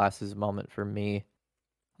rose-colored glasses moment for me.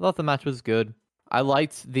 I thought the match was good. I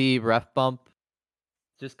liked the ref bump,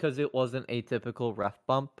 just because it wasn't a typical ref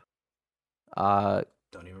bump. Don't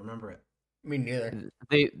even remember it. Me neither.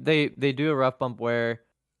 They do a ref bump where,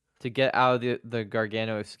 to get out of the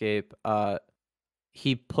Gargano escape,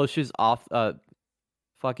 he pushes off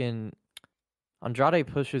fucking Andrade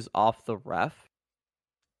pushes off the ref,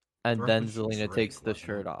 and The ref then was Zelina Drake, takes the wasn't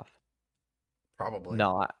shirt it? off. Probably.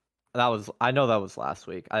 No, I know that was last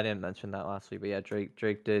week. I didn't mention that last week, but yeah,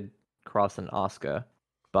 Drake did cross an Asuka,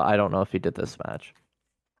 but I don't know if he did this match.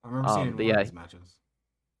 I remember seeing it in but one yeah. of these matches.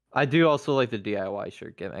 I do also like the DIY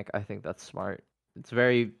shirt gimmick. I think that's smart. It's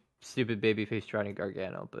very stupid babyface Johnny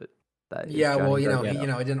Gargano, but that is Yeah, well, Johnny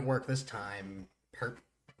Gargano. it didn't work this time.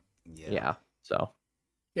 Yeah. So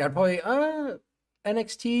Yeah, I'd probably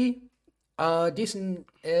NXT,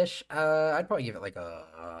 decent-ish. I'd probably give it like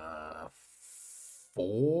a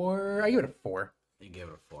 4. I give it a 4. You gave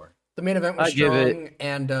it a 4. The main event was I'd give it- strong,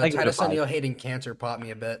 and I'd give it a Titus 5. O'Neil hating cancer popped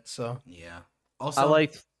me a bit. So, Yeah. Also, I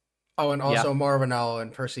liked. oh, and also Marvin All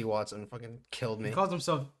and Percy Watson fucking killed he me. calls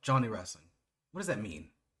himself Johnny Wrestling. What does that mean?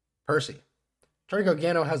 Percy, Johnny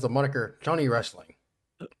Gargano has the moniker Johnny Wrestling.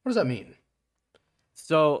 What does that mean?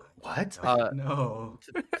 So, What? No.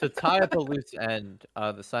 to tie up a loose end,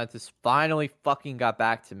 the scientists finally fucking got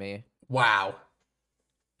back to me. Wow.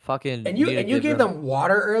 Fucking And need you to and you give gave them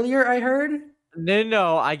water earlier, I heard?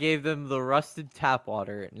 No, I gave them the rusted tap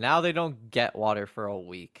water. Now they don't get water for a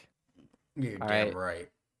week. You're All damn right.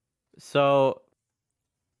 So,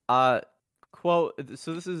 quote.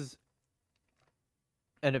 So this is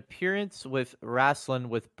an appearance with wrestling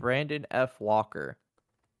with Brandon F. Walker.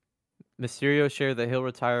 Mysterio shared that he'll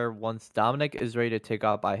retire once Dominic is ready to take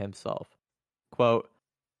off by himself. Quote,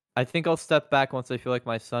 I think I'll step back once I feel like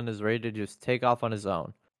my son is ready to just take off on his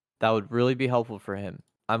own. That would really be helpful for him.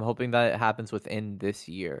 I'm hoping that it happens within this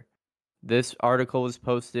year. This article was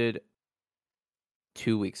posted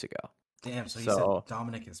 2 weeks ago. Damn, so he said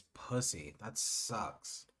Dominic is pussy. That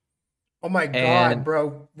sucks. Oh my god,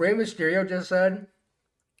 bro. Rey Mysterio just said,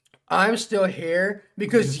 I'm still here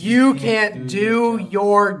because you can't do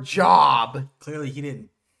your job. Clearly, he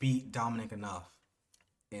didn't beat Dominic enough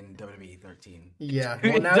in WWE 13. Yeah,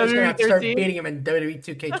 well, now he's going to have to start beating him in WWE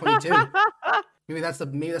 2K22. Maybe that's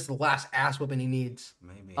the last ass whooping he needs.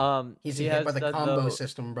 Maybe. He's hit by the combo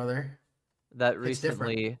system, brother. That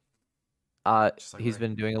recently, he's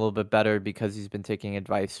been doing a little bit better because he's been taking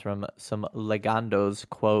advice from some legendos.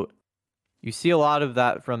 Quote, you see a lot of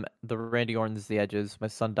that from the Randy Orton's The Edges. My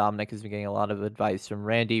son Dominic has been getting a lot of advice from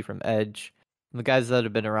Randy, from Edge, from the guys that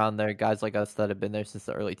have been around there, guys like us that have been there since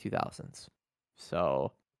the early 2000s.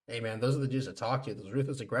 So, hey man, those are the dudes that talk to you. Those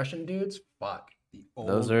ruthless aggression dudes. Fuck.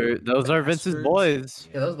 Those are Vince's boys.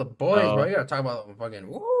 Yeah, those are the boys, bro. You gotta talk about them fucking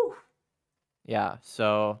woo. Yeah,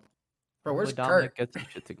 so bro, where's Dominic Kurt? Get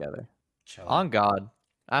some shit together. On God,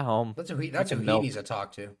 at home. That's who he needs to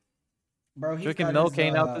talk to. Bro, he's drinking got milk, his,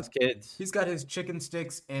 hanging out with his kids. He's got his chicken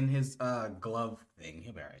sticks and his glove thing.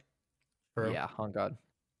 He'll be alright. True. Yeah, on God.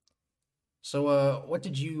 So, what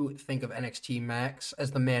did you think of NXT, Max,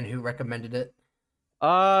 as the man who recommended it?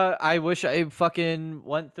 I wish I fucking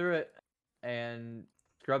went through it and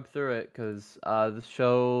scrubbed through it because the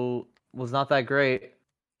show was not that great.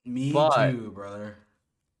 Me too, brother.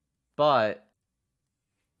 But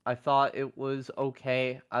I thought it was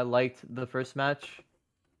okay. I liked the first match.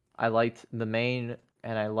 I liked the main,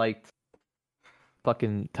 and I liked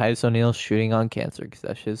fucking Titus O'Neil shooting on cancer because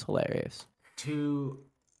that shit's hilarious. To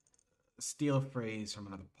steal a phrase from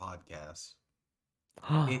another podcast,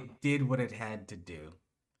 it did what it had to do.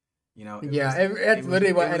 You know, that's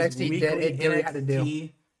literally what NXT did. It did what it had to do.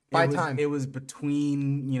 Time. It was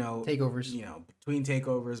between, takeovers. Between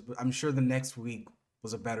takeovers. But I'm sure the next week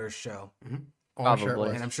was a better show. Mm-hmm.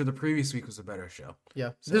 Probably. And I'm sure the previous week was a better show.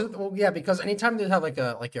 Yeah. So, because anytime they have like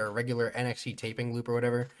a regular NXT taping loop or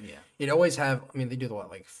whatever, you'd always have. I mean, they do the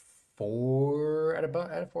like 4 at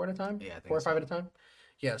a time. Yeah, 4 or 5 at a time.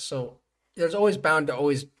 Yeah. So there's always bound to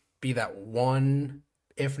always be that one,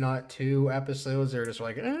 if not 2 episodes that are just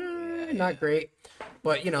like not great.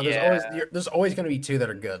 But there's always going to be 2 that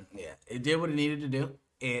are good. Yeah, it did what it needed to do.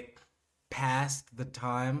 It passed the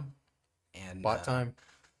time and bought time.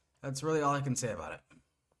 That's really all I can say about it.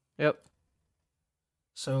 Yep.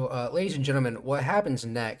 So, ladies and gentlemen, what happens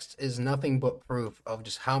next is nothing but proof of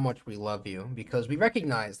just how much we love you, because we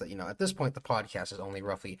recognize that, at this point, the podcast is only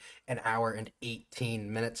roughly an hour and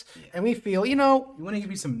 18 minutes. Yeah. And we feel, you want to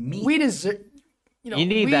give you some meat. We deserve, you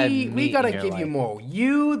need that meat. We got to give you more.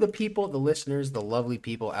 You, the people, the listeners, the lovely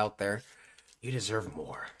people out there, you deserve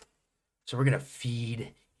more. So we're going to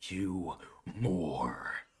feed you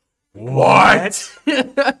more. What?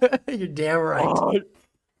 You're damn right. What?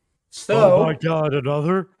 So, oh my God,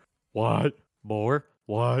 another? What? More?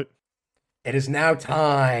 What? It is now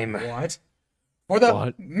time. What? For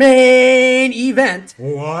the main event.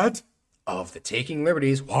 What? Of the Taking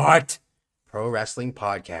Liberties. What? Pro Wrestling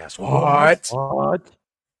Podcast. What?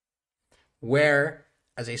 Where,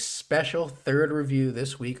 as a special third review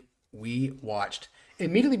this week, we watched.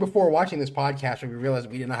 Immediately before watching this podcast, when we realized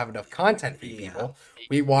we did not have enough content for you people,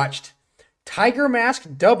 we watched Tiger Mask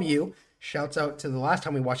W. Shouts out to the last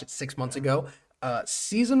time we watched it 6 months ago.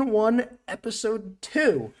 Season 1, Episode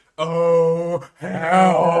 2. Oh,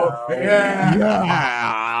 hell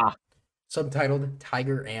yeah. Subtitled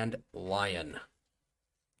Tiger and Lion.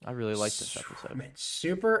 I really liked this episode. Man,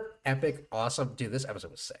 super epic, awesome. Dude, this episode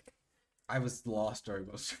was sick. I was lost during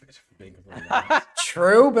most of it, for being completely honest.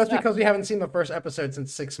 True, but that's because we haven't seen the first episode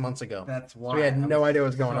since 6 months ago. That's why. So we had no idea what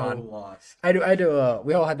was going on. Lost.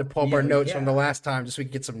 We all had to pull up our notes from the last time just so we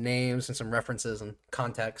could get some names and some references and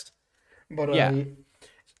context. But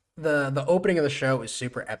the opening of the show is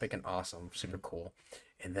super epic and awesome, super cool.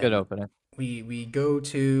 And then good opening. We go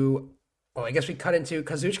to, I guess we cut into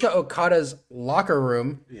Kazuchika Okada's locker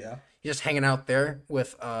room. Yeah. He's just hanging out there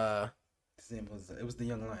with his name was? It was the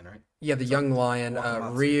young lion, right? Yeah, the young lion,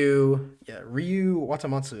 Wakamatsu. Ryu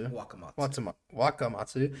Watamatsu.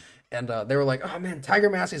 Wakamatsu. And they were like, oh man, Tiger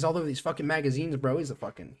Mask is all over these fucking magazines, bro. He's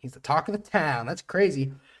the talk of the town. That's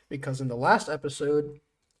crazy. Because in the last episode,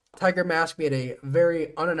 Tiger Mask made a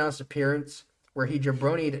very unannounced appearance where he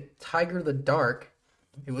jabronied Tiger the Dark,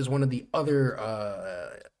 who was one of the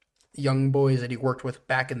other young boys that he worked with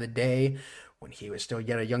back in the day when he was still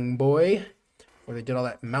yet a young boy, where they did all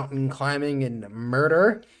that mountain climbing and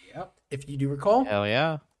murder. Yep. If you do recall. Hell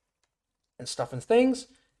yeah. And stuff and things.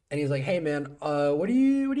 And he's like, hey man, what do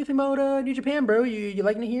you think about New Japan, bro? You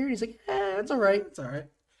liking it here? And he's like, it's all right. It's all right.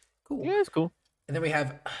 Cool. Yeah, it's cool. And then we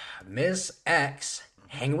have Miss X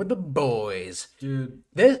hanging with the boys. Dude.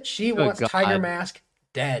 She wants God. Tiger Mask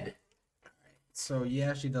dead. So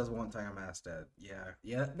yeah, she does want Tiger Mask dead.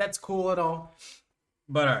 Yeah, that's cool and all.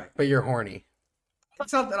 But all right. But you're horny.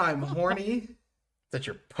 It's not that I'm horny. That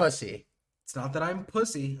you're pussy. It's not that I'm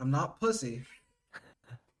pussy. I'm not pussy.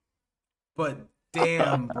 But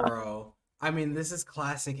damn, bro. I mean, this is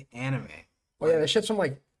classic anime. Well, yeah, that shit's from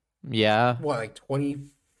like, Yeah. what, like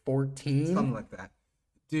 2014? Something like that.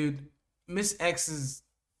 Dude, Miss X's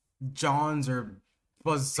Johns are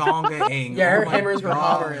bazonga-ing. Yeah, her Oh my hammers were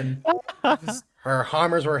God. hammering. Just- Her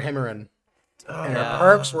hammers were hammering. And her Yeah.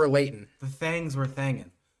 perks were latent. The thhangs were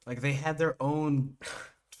thanging. Like, they had their own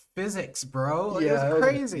physics, bro. Like, Yeah, it was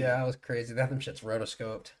crazy. Yeah, it was crazy. That them shit's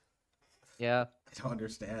rotoscoped. Yeah. I don't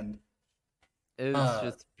understand. It was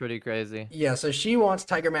just pretty crazy. Yeah, so she wants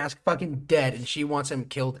Tiger Mask fucking dead, and she wants him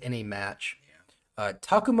killed in a match.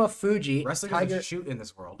 Takuma Fuji. Wrestling is a shoot in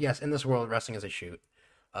this world. Yes, in this world, wrestling is a shoot.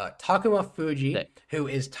 Takuma Fuji, Sick. who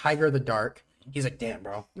is Tiger the Dark, he's like, damn,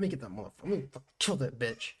 bro, let me get that motherfucker. Let me kill that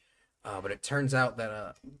bitch. But it turns out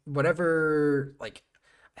that whatever, like,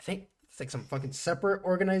 I think it's like some fucking separate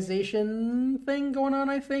organization thing going on,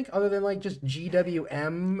 I think, other than like just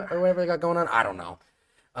GWM or whatever they got going on. I don't know.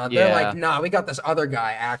 They're Yeah. like, nah, we got this other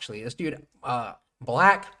guy, actually. This dude,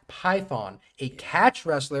 Black Python, a catch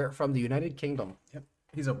wrestler from the United Kingdom. Yep.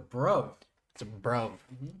 He's a bro. It's a bro.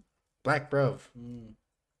 Black bro.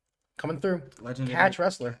 Coming through. Legendary. Catch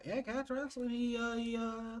wrestler. Yeah, catch wrestler. He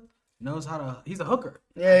knows how to. He's a hooker.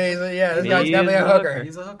 Yeah, this guy's He definitely is a a hooker.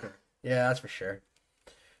 He's a hooker. Yeah, that's for sure.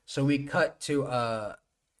 So we cut to our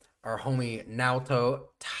homie Naoto,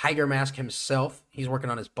 Tiger Mask himself. He's working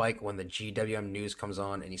on his bike when the GWM news comes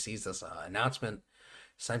on, and he sees this announcement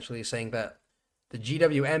essentially saying that the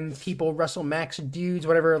GWM people, Wrestle Max dudes,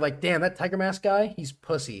 whatever, like, damn, that Tiger Mask guy, he's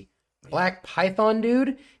pussy. Black Python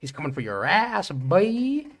dude, he's coming for your ass,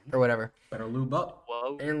 boy, or whatever. Better lube up.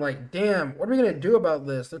 Whoa. And like, damn, what are we gonna do about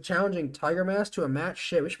this? They're challenging Tiger Mask to a match.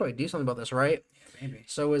 Shit, we should probably do something about this, right? Maybe.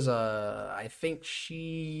 So is I think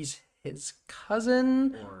she's his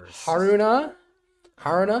cousin, Or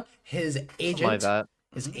Haruna, his agent, Something like that.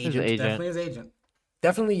 his His agent, agent. Definitely his agent.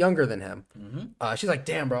 definitely younger than him. Mm-hmm. She's like,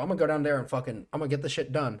 damn, bro, I'm gonna go down there and I'm gonna get this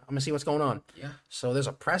shit done. I'm gonna see what's going on. Yeah. So there's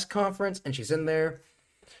a press conference, and she's in there,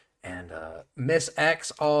 and Miss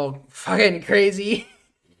X all fucking crazy.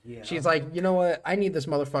 Yeah. She's like, you know what? I need this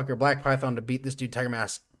motherfucker Black Python to beat this dude Tiger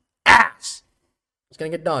Mask ass. It's gonna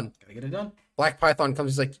get done. Gotta get it done. Black Python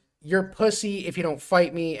comes. He's like, you're pussy if you don't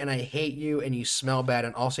fight me, and I hate you, and you smell bad,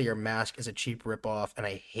 and also your mask is a cheap ripoff, and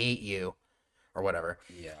I hate you, or whatever.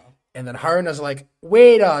 Yeah. And then Haruna's like,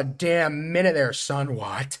 wait a damn minute there, son.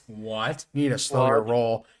 What? What? You need to slow your What?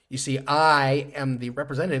 roll. You see, I am the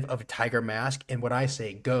representative of Tiger Mask, and what I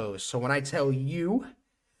say goes. So when I tell you,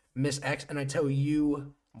 Miss X, and I tell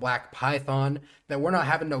you, Black Python, that we're not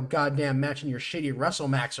having no goddamn match in your shitty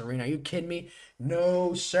WrestleMax arena. Are you kidding me?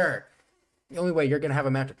 No, sir. The only way you're going to have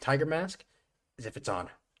a match with Tiger Mask is if it's on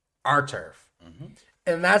our turf.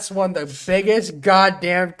 And that's when the biggest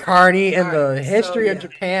goddamn carny in the Alright, history so, of yeah.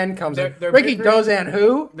 Japan comes in. They're Ricky bickering- Dozan,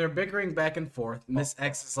 who? They're bickering back and forth. Miss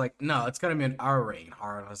X is like, no, it's gonna be an our ring.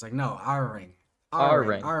 I was like, no, our ring. Our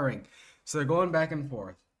ring. Our ring. So they're going back and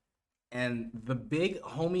forth. And the big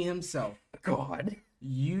homie himself, God.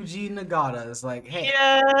 Yuji Nagata, is like, hey,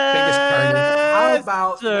 Biggest how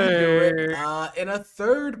about we do it in a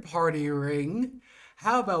third party ring?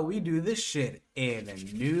 How about we do this shit in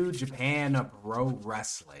New Japan Pro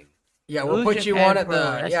Wrestling? Yeah, we'll New put you Japan on at Pro the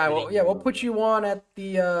Wrestling. we'll put you on at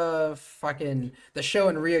the fucking the show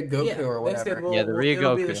in Ryogoku or they said, whatever. Yeah, the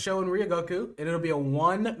It'll be the Ryogoku. show in Ryogoku, and it'll be a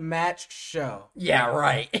one-match show. Yeah,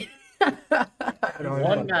 right.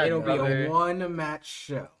 One match, It'll be brother. a one-match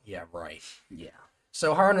show. Yeah, right. Yeah.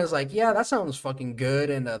 So Haruna's like, yeah, that sounds fucking good,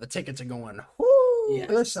 and the tickets are going, whoo,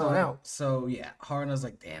 they're selling out. So yeah, Haruna's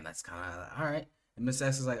like, damn, that's kind of all right. And Miss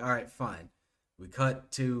X is like, all right, fine. We cut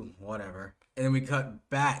to whatever, and then we cut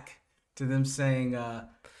back to them saying,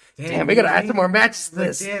 Damn, we gotta add some more matches to Like,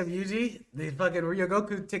 this. damn, Yuji, the fucking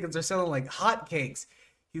Ryogoku tickets are selling like hotcakes.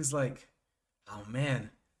 He's like, oh man,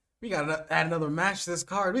 we gotta add another match to this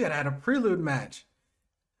card. We gotta add a prelude match.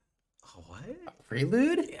 Oh, what?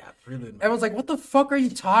 Prelude? Yeah, prelude match. Everyone's like, what the fuck are you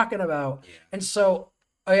talking about? Yeah. And so,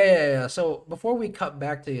 yeah. So before we cut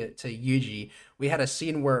back to Yuji, we had a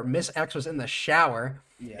scene where Miss X was in the shower.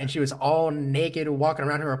 Yeah. And she was all naked, walking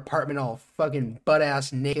around her apartment, all fucking butt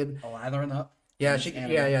ass naked. Lathering up. Yeah,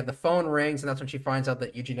 yeah. The phone rings, and that's when she finds out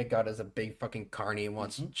that Yuji Nagata is a big fucking carny and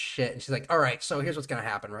wants shit. And she's like, "All right, so here's what's gonna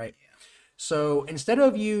happen, right? Yeah. So instead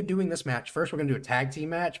of you doing this match, first we're gonna do a tag team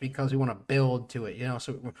match because we want to build to it, you know.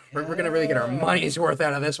 So we're gonna really get our money's worth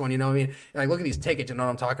out of this one, you know what I mean? Like, look at these tickets, you know what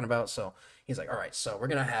I'm talking about? So he's like, all right, so we're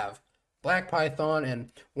gonna have Black Python and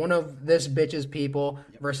one of this bitch's people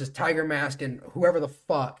versus Tiger Mask and whoever the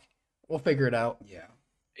fuck. We'll figure it out. Yeah.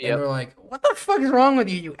 And we're like, what the fuck is wrong with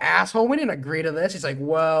you, you asshole? We didn't agree to this. He's like,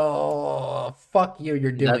 well, fuck you.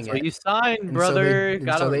 You're doing That's it. what you signed, And brother. so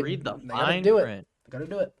Gotta they read the gotta fine do it. print. They gotta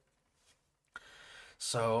do it.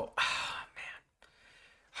 So, man.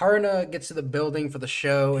 Haruna gets to the building for the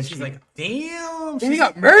show. And She's like, damn. you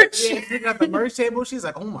got merch? Yeah, she's got the merch table. She's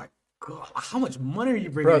like, oh my God, how much money are you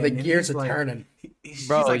bringing Bro, in? the And gears he's are like, turning. She's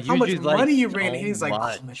Bro, like, how much Yuji's like, money you bringing in? so And he's like,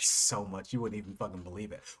 much. oh, it's so much. You wouldn't even fucking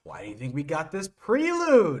believe it. Why do you think we got this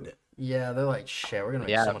prelude? Yeah, they're like, shit, we're gonna make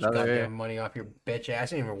Yeah, so much brother. goddamn money off your bitch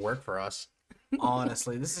ass. You didn't even work for us.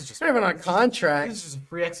 Honestly, this is just Not even on contract. This is just a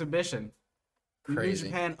free exhibition. Crazy. New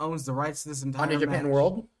Japan owns the rights to this entire On New Japan match.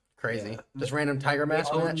 World? Crazy. Yeah. Just random Tiger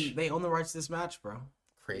Mask match? They own the rights to this match, bro.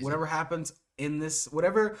 Crazy. Whatever happens in this,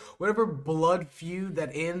 whatever blood feud that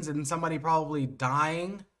ends in somebody probably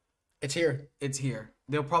dying, It's here. it's here.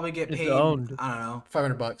 They'll probably get It's paid. owned. I don't know,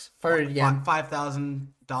 $500. 500 yen.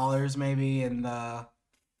 $5,000 maybe, and that'll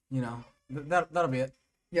be it.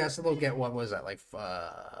 Yeah, so they'll get, what was that, like,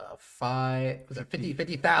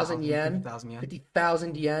 50,000 yen? 50,000 yen.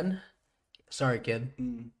 50,000 yen. Sorry, kid.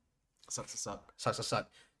 Sucks to suck. Sucks to suck.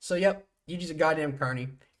 So, yep, Yuji's a goddamn carny.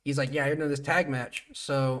 He's like, yeah, you're doing this tag match.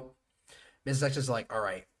 So, Mrs. X is like, all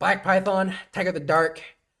right, Black Python, Tiger the Dark,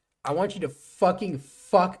 I want you to fucking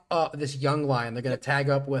fuck up this young lion. They're going to tag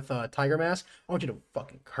up with Tiger Mask. I want you to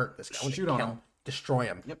fucking hurt this guy. I want you Shoot to on kill him. Destroy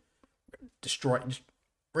him. Yep.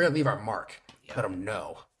 We're going to leave our mark. Let him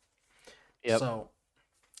know. Yep. So,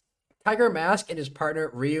 Tiger Mask and his partner,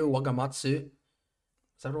 Ryu Wagamatsu. Is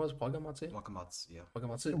that what it was? Wagamatsu? Wakamatsu, yeah.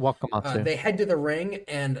 Wagamatsu. Wakamatsu. They head to the ring,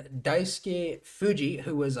 and Daisuke Fuji,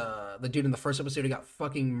 who was the dude in the first episode who got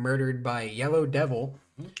fucking murdered by Yellow Devil,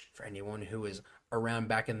 for anyone who is around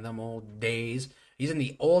back in them old days, he's in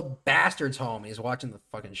the old bastard's home. He's watching the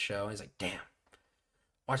fucking show, and he's like, damn,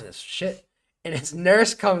 watching this shit. And his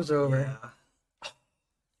nurse comes over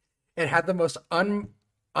and had the most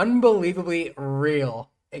unbelievably real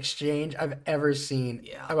exchange I've ever seen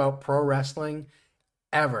about pro wrestling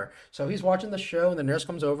ever. So he's watching the show, and the nurse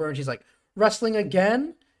comes over, and she's like, wrestling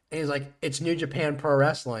again? And he's like, it's New Japan Pro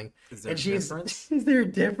Wrestling. Is there And a she's, difference? is there a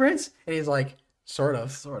difference? And he's like, sort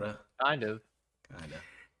of. Sort of. Kind of.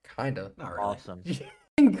 Kind of. Not really. Awesome.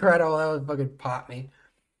 Incredible. That would fucking pop me.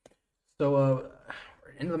 So,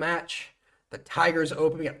 we're into the match. The Tigers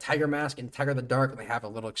open. We got Tiger Mask and Tiger the Dark, and they have a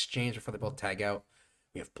little exchange before they both tag out.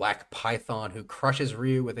 We have Black Python, who crushes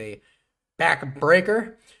Ryu with a back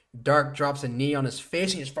breaker. Dark drops a knee on his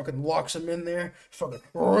face, and he just fucking locks him in there, fucking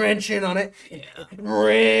wrenching on it,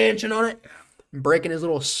 breaking his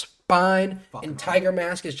little spine. And Tiger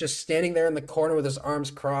Mask is just standing there in the corner with his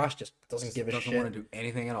arms crossed, just doesn't give a shit. Doesn't want to do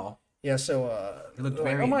anything at all. Yeah, so He looked they're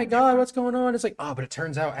like, very oh my god, what's going on? It's like, oh, but it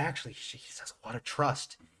turns out actually he has a lot of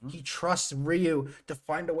trust. He trusts Ryu to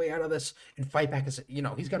find a way out of this and fight back. As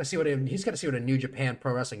he's got to see what a New Japan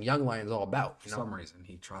Pro Wrestling Young Lion is all about. For some reason,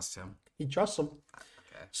 he trusts him. He trusts him,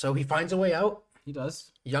 Okay. so he finds a way out. He does.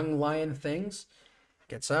 Young Lion things,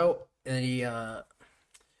 gets out, and he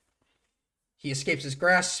escapes his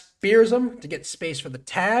grasp, spears him to get space for the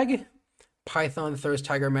tag. Python throws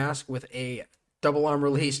Tiger Mask with a double arm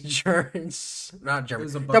release double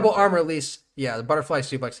arm release. Yeah, the butterfly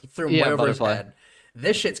suplex. He threw him way over his head.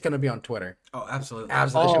 This shit's gonna be on Twitter. Oh, absolutely.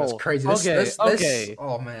 Absolutely, this shit was crazy. This, okay.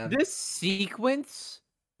 Oh man, This sequence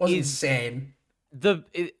was is insane.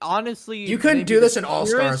 Honestly, You couldn't maybe do the this in All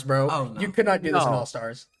Stars, purest- bro. Oh, no. You could not do this in No. All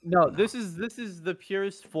Stars. No, this is the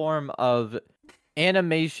purest form of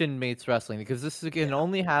animation meets wrestling, because this can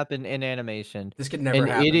only happen in animation, This could never and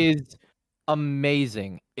happen. it is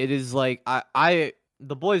amazing. It is like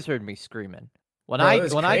the boys heard me screaming when Bro, it I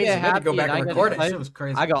was when crazy. I get We had to happy go back and I and get record it. excited, Shit was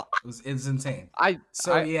crazy. I go. It's insane.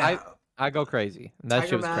 So yeah, I go crazy. That Tiger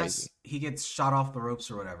shit was Mask, crazy. he gets shot off the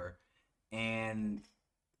ropes or whatever, and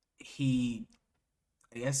he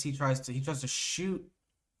I guess he tries to shoot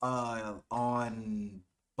on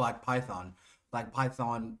Black Python. Black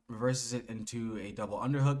Python reverses it into a double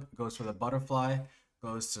underhook, goes for the butterfly,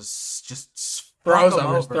 goes to just Throws fuck him.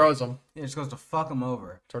 over. Just throws him Yeah, just goes to fuck him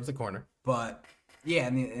over. towards the corner. But yeah,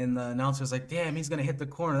 and the announcer's like, "Damn, he's gonna hit the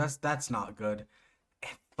corner. That's not good."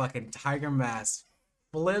 And fucking Tiger Mask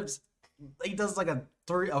flips. He does like a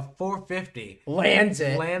 450. Lands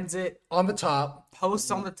it on the top. posts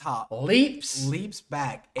on the top, Leaps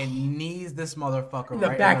back, and knees this motherfucker the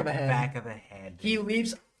right back in of the head. back of the head. He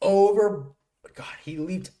leaps over. God, he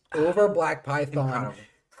leaped over Black Python. Incredible.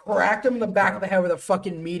 Cracked him in the back of the head with a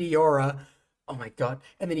fucking meteora. Oh my god!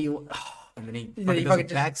 And then he does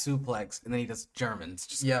fucking a back suplex, and then he does Germans.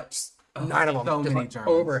 Just, just 9 of them. so Just many like Germans.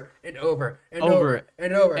 over and over and over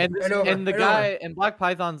and over And and over. and the and guy over. and Black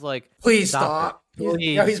Python's like, Please stop stop.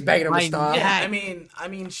 it. He's begging him to My stop. neck. Yeah, I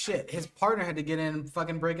mean, shit. His partner had to get in and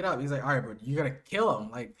fucking break it up. He's like, "All right, bro, you gotta kill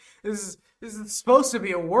him. Like, this is supposed to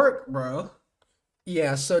be a work, bro."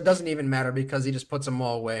 Yeah, so it doesn't even matter because he just puts them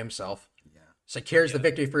all away himself. Yeah. Secures the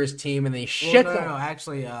victory for his team, and then he shits Well, them. no.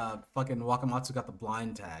 Actually, fucking Wakamatsu got the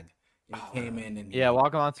blind tag. He came in and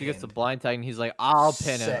Wakamatsu gets the blind tag, and he's like, I'll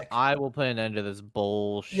pin him. Sick. I will put an end to this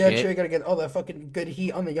bullshit. Yeah, sure, you gotta get all that fucking good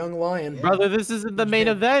heat on the young lion. Brother, this isn't the main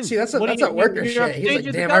event. See, that's a worker shit. He's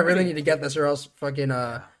like, damn, I really need to get this, or else fucking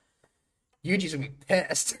Yuji's gonna be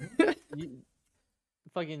pissed.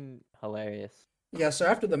 Fucking hilarious. Yeah, so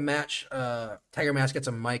after the match, Tiger Mask gets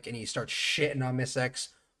a mic and he starts shitting on Miss X.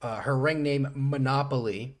 Her ring name,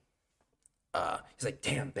 Monopoly. He's like,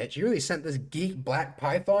 damn, bitch, you really sent this geek Black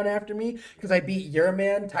Python after me because I beat your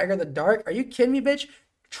man, Tiger the Dark? Are you kidding me, bitch?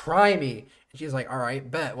 Try me. And she's like, all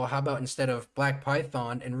right, bet. Well, how about instead of Black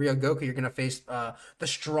Python and Ryogoku, you're going to face the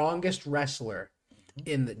strongest wrestler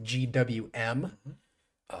in the GWM,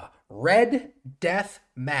 Red Death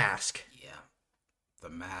Mask. Yeah, the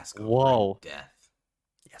mask. Of Red Death.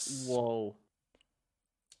 Yes. Whoa.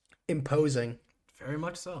 Imposing. Very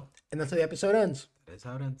much so. And that's how the episode ends. That is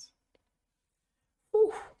how it ends.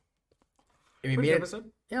 Whew. Pretty good episode.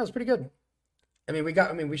 Yeah, it was pretty good.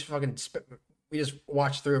 We just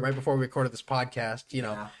watched through it right before we recorded this podcast.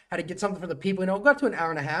 Had to get something for the people. We got to an hour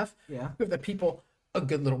and a half. Yeah. Give the people a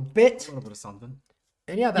good little bit. A little bit of something.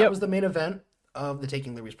 And yeah, that was the main event of the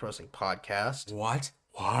Taking Liberties Pro Wrestling podcast. What?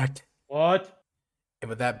 And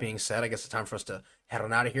with that being said, I guess it's time for us to head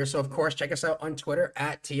on out of here. So, of course, check us out on Twitter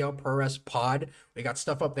at TLProWrestPod. We got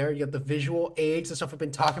stuff up there. You got the visual aids, the stuff we've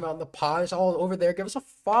been talking about in the pod. It's all over there. Give us a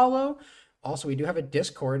follow. Also, we do have a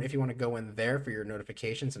Discord if you want to go in there for your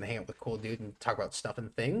notifications and hang out with cool dude and talk about stuff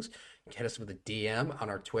and things. You can hit us with a DM on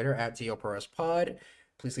our Twitter at TLProWrestPod.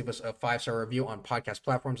 Please leave us a 5-star review on podcast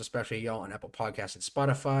platforms, especially y'all on Apple Podcasts and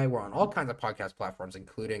Spotify. We're on all kinds of podcast platforms,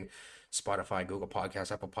 including Spotify, Google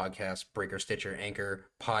Podcasts, Apple Podcasts, Breaker, Stitcher, Anchor,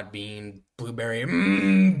 Podbean, Blueberry.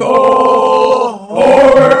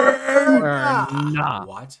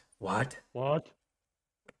 What?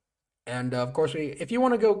 And of course, if you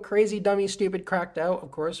want to go crazy, dummy, stupid, cracked out,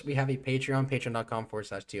 of course, we have a Patreon,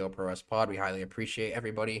 patreon.com/TLProWrestPod. We highly appreciate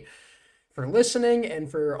everybody for listening and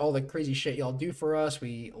for all the crazy shit y'all do for us.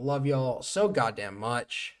 We love y'all so goddamn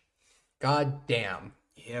much. Goddamn.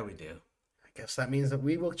 Yeah, we do. I guess that means that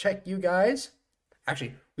we will check you guys.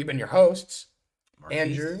 Actually, we've been your hosts.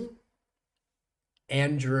 Marquise.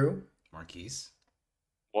 Andrew. Marquise.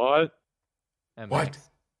 What? What?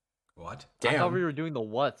 I thought we were doing the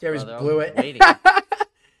what? Yeah, we just blew it. Waiting.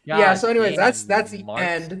 Yeah, so anyways, that's the Marks.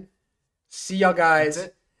 end. See y'all guys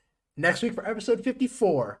next week for episode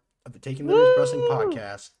 54 of the Taking Liberties Pro Wrestling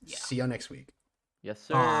podcast. Yeah. See y'all next week. Yes,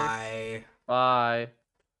 sir. Bye. Bye.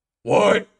 What?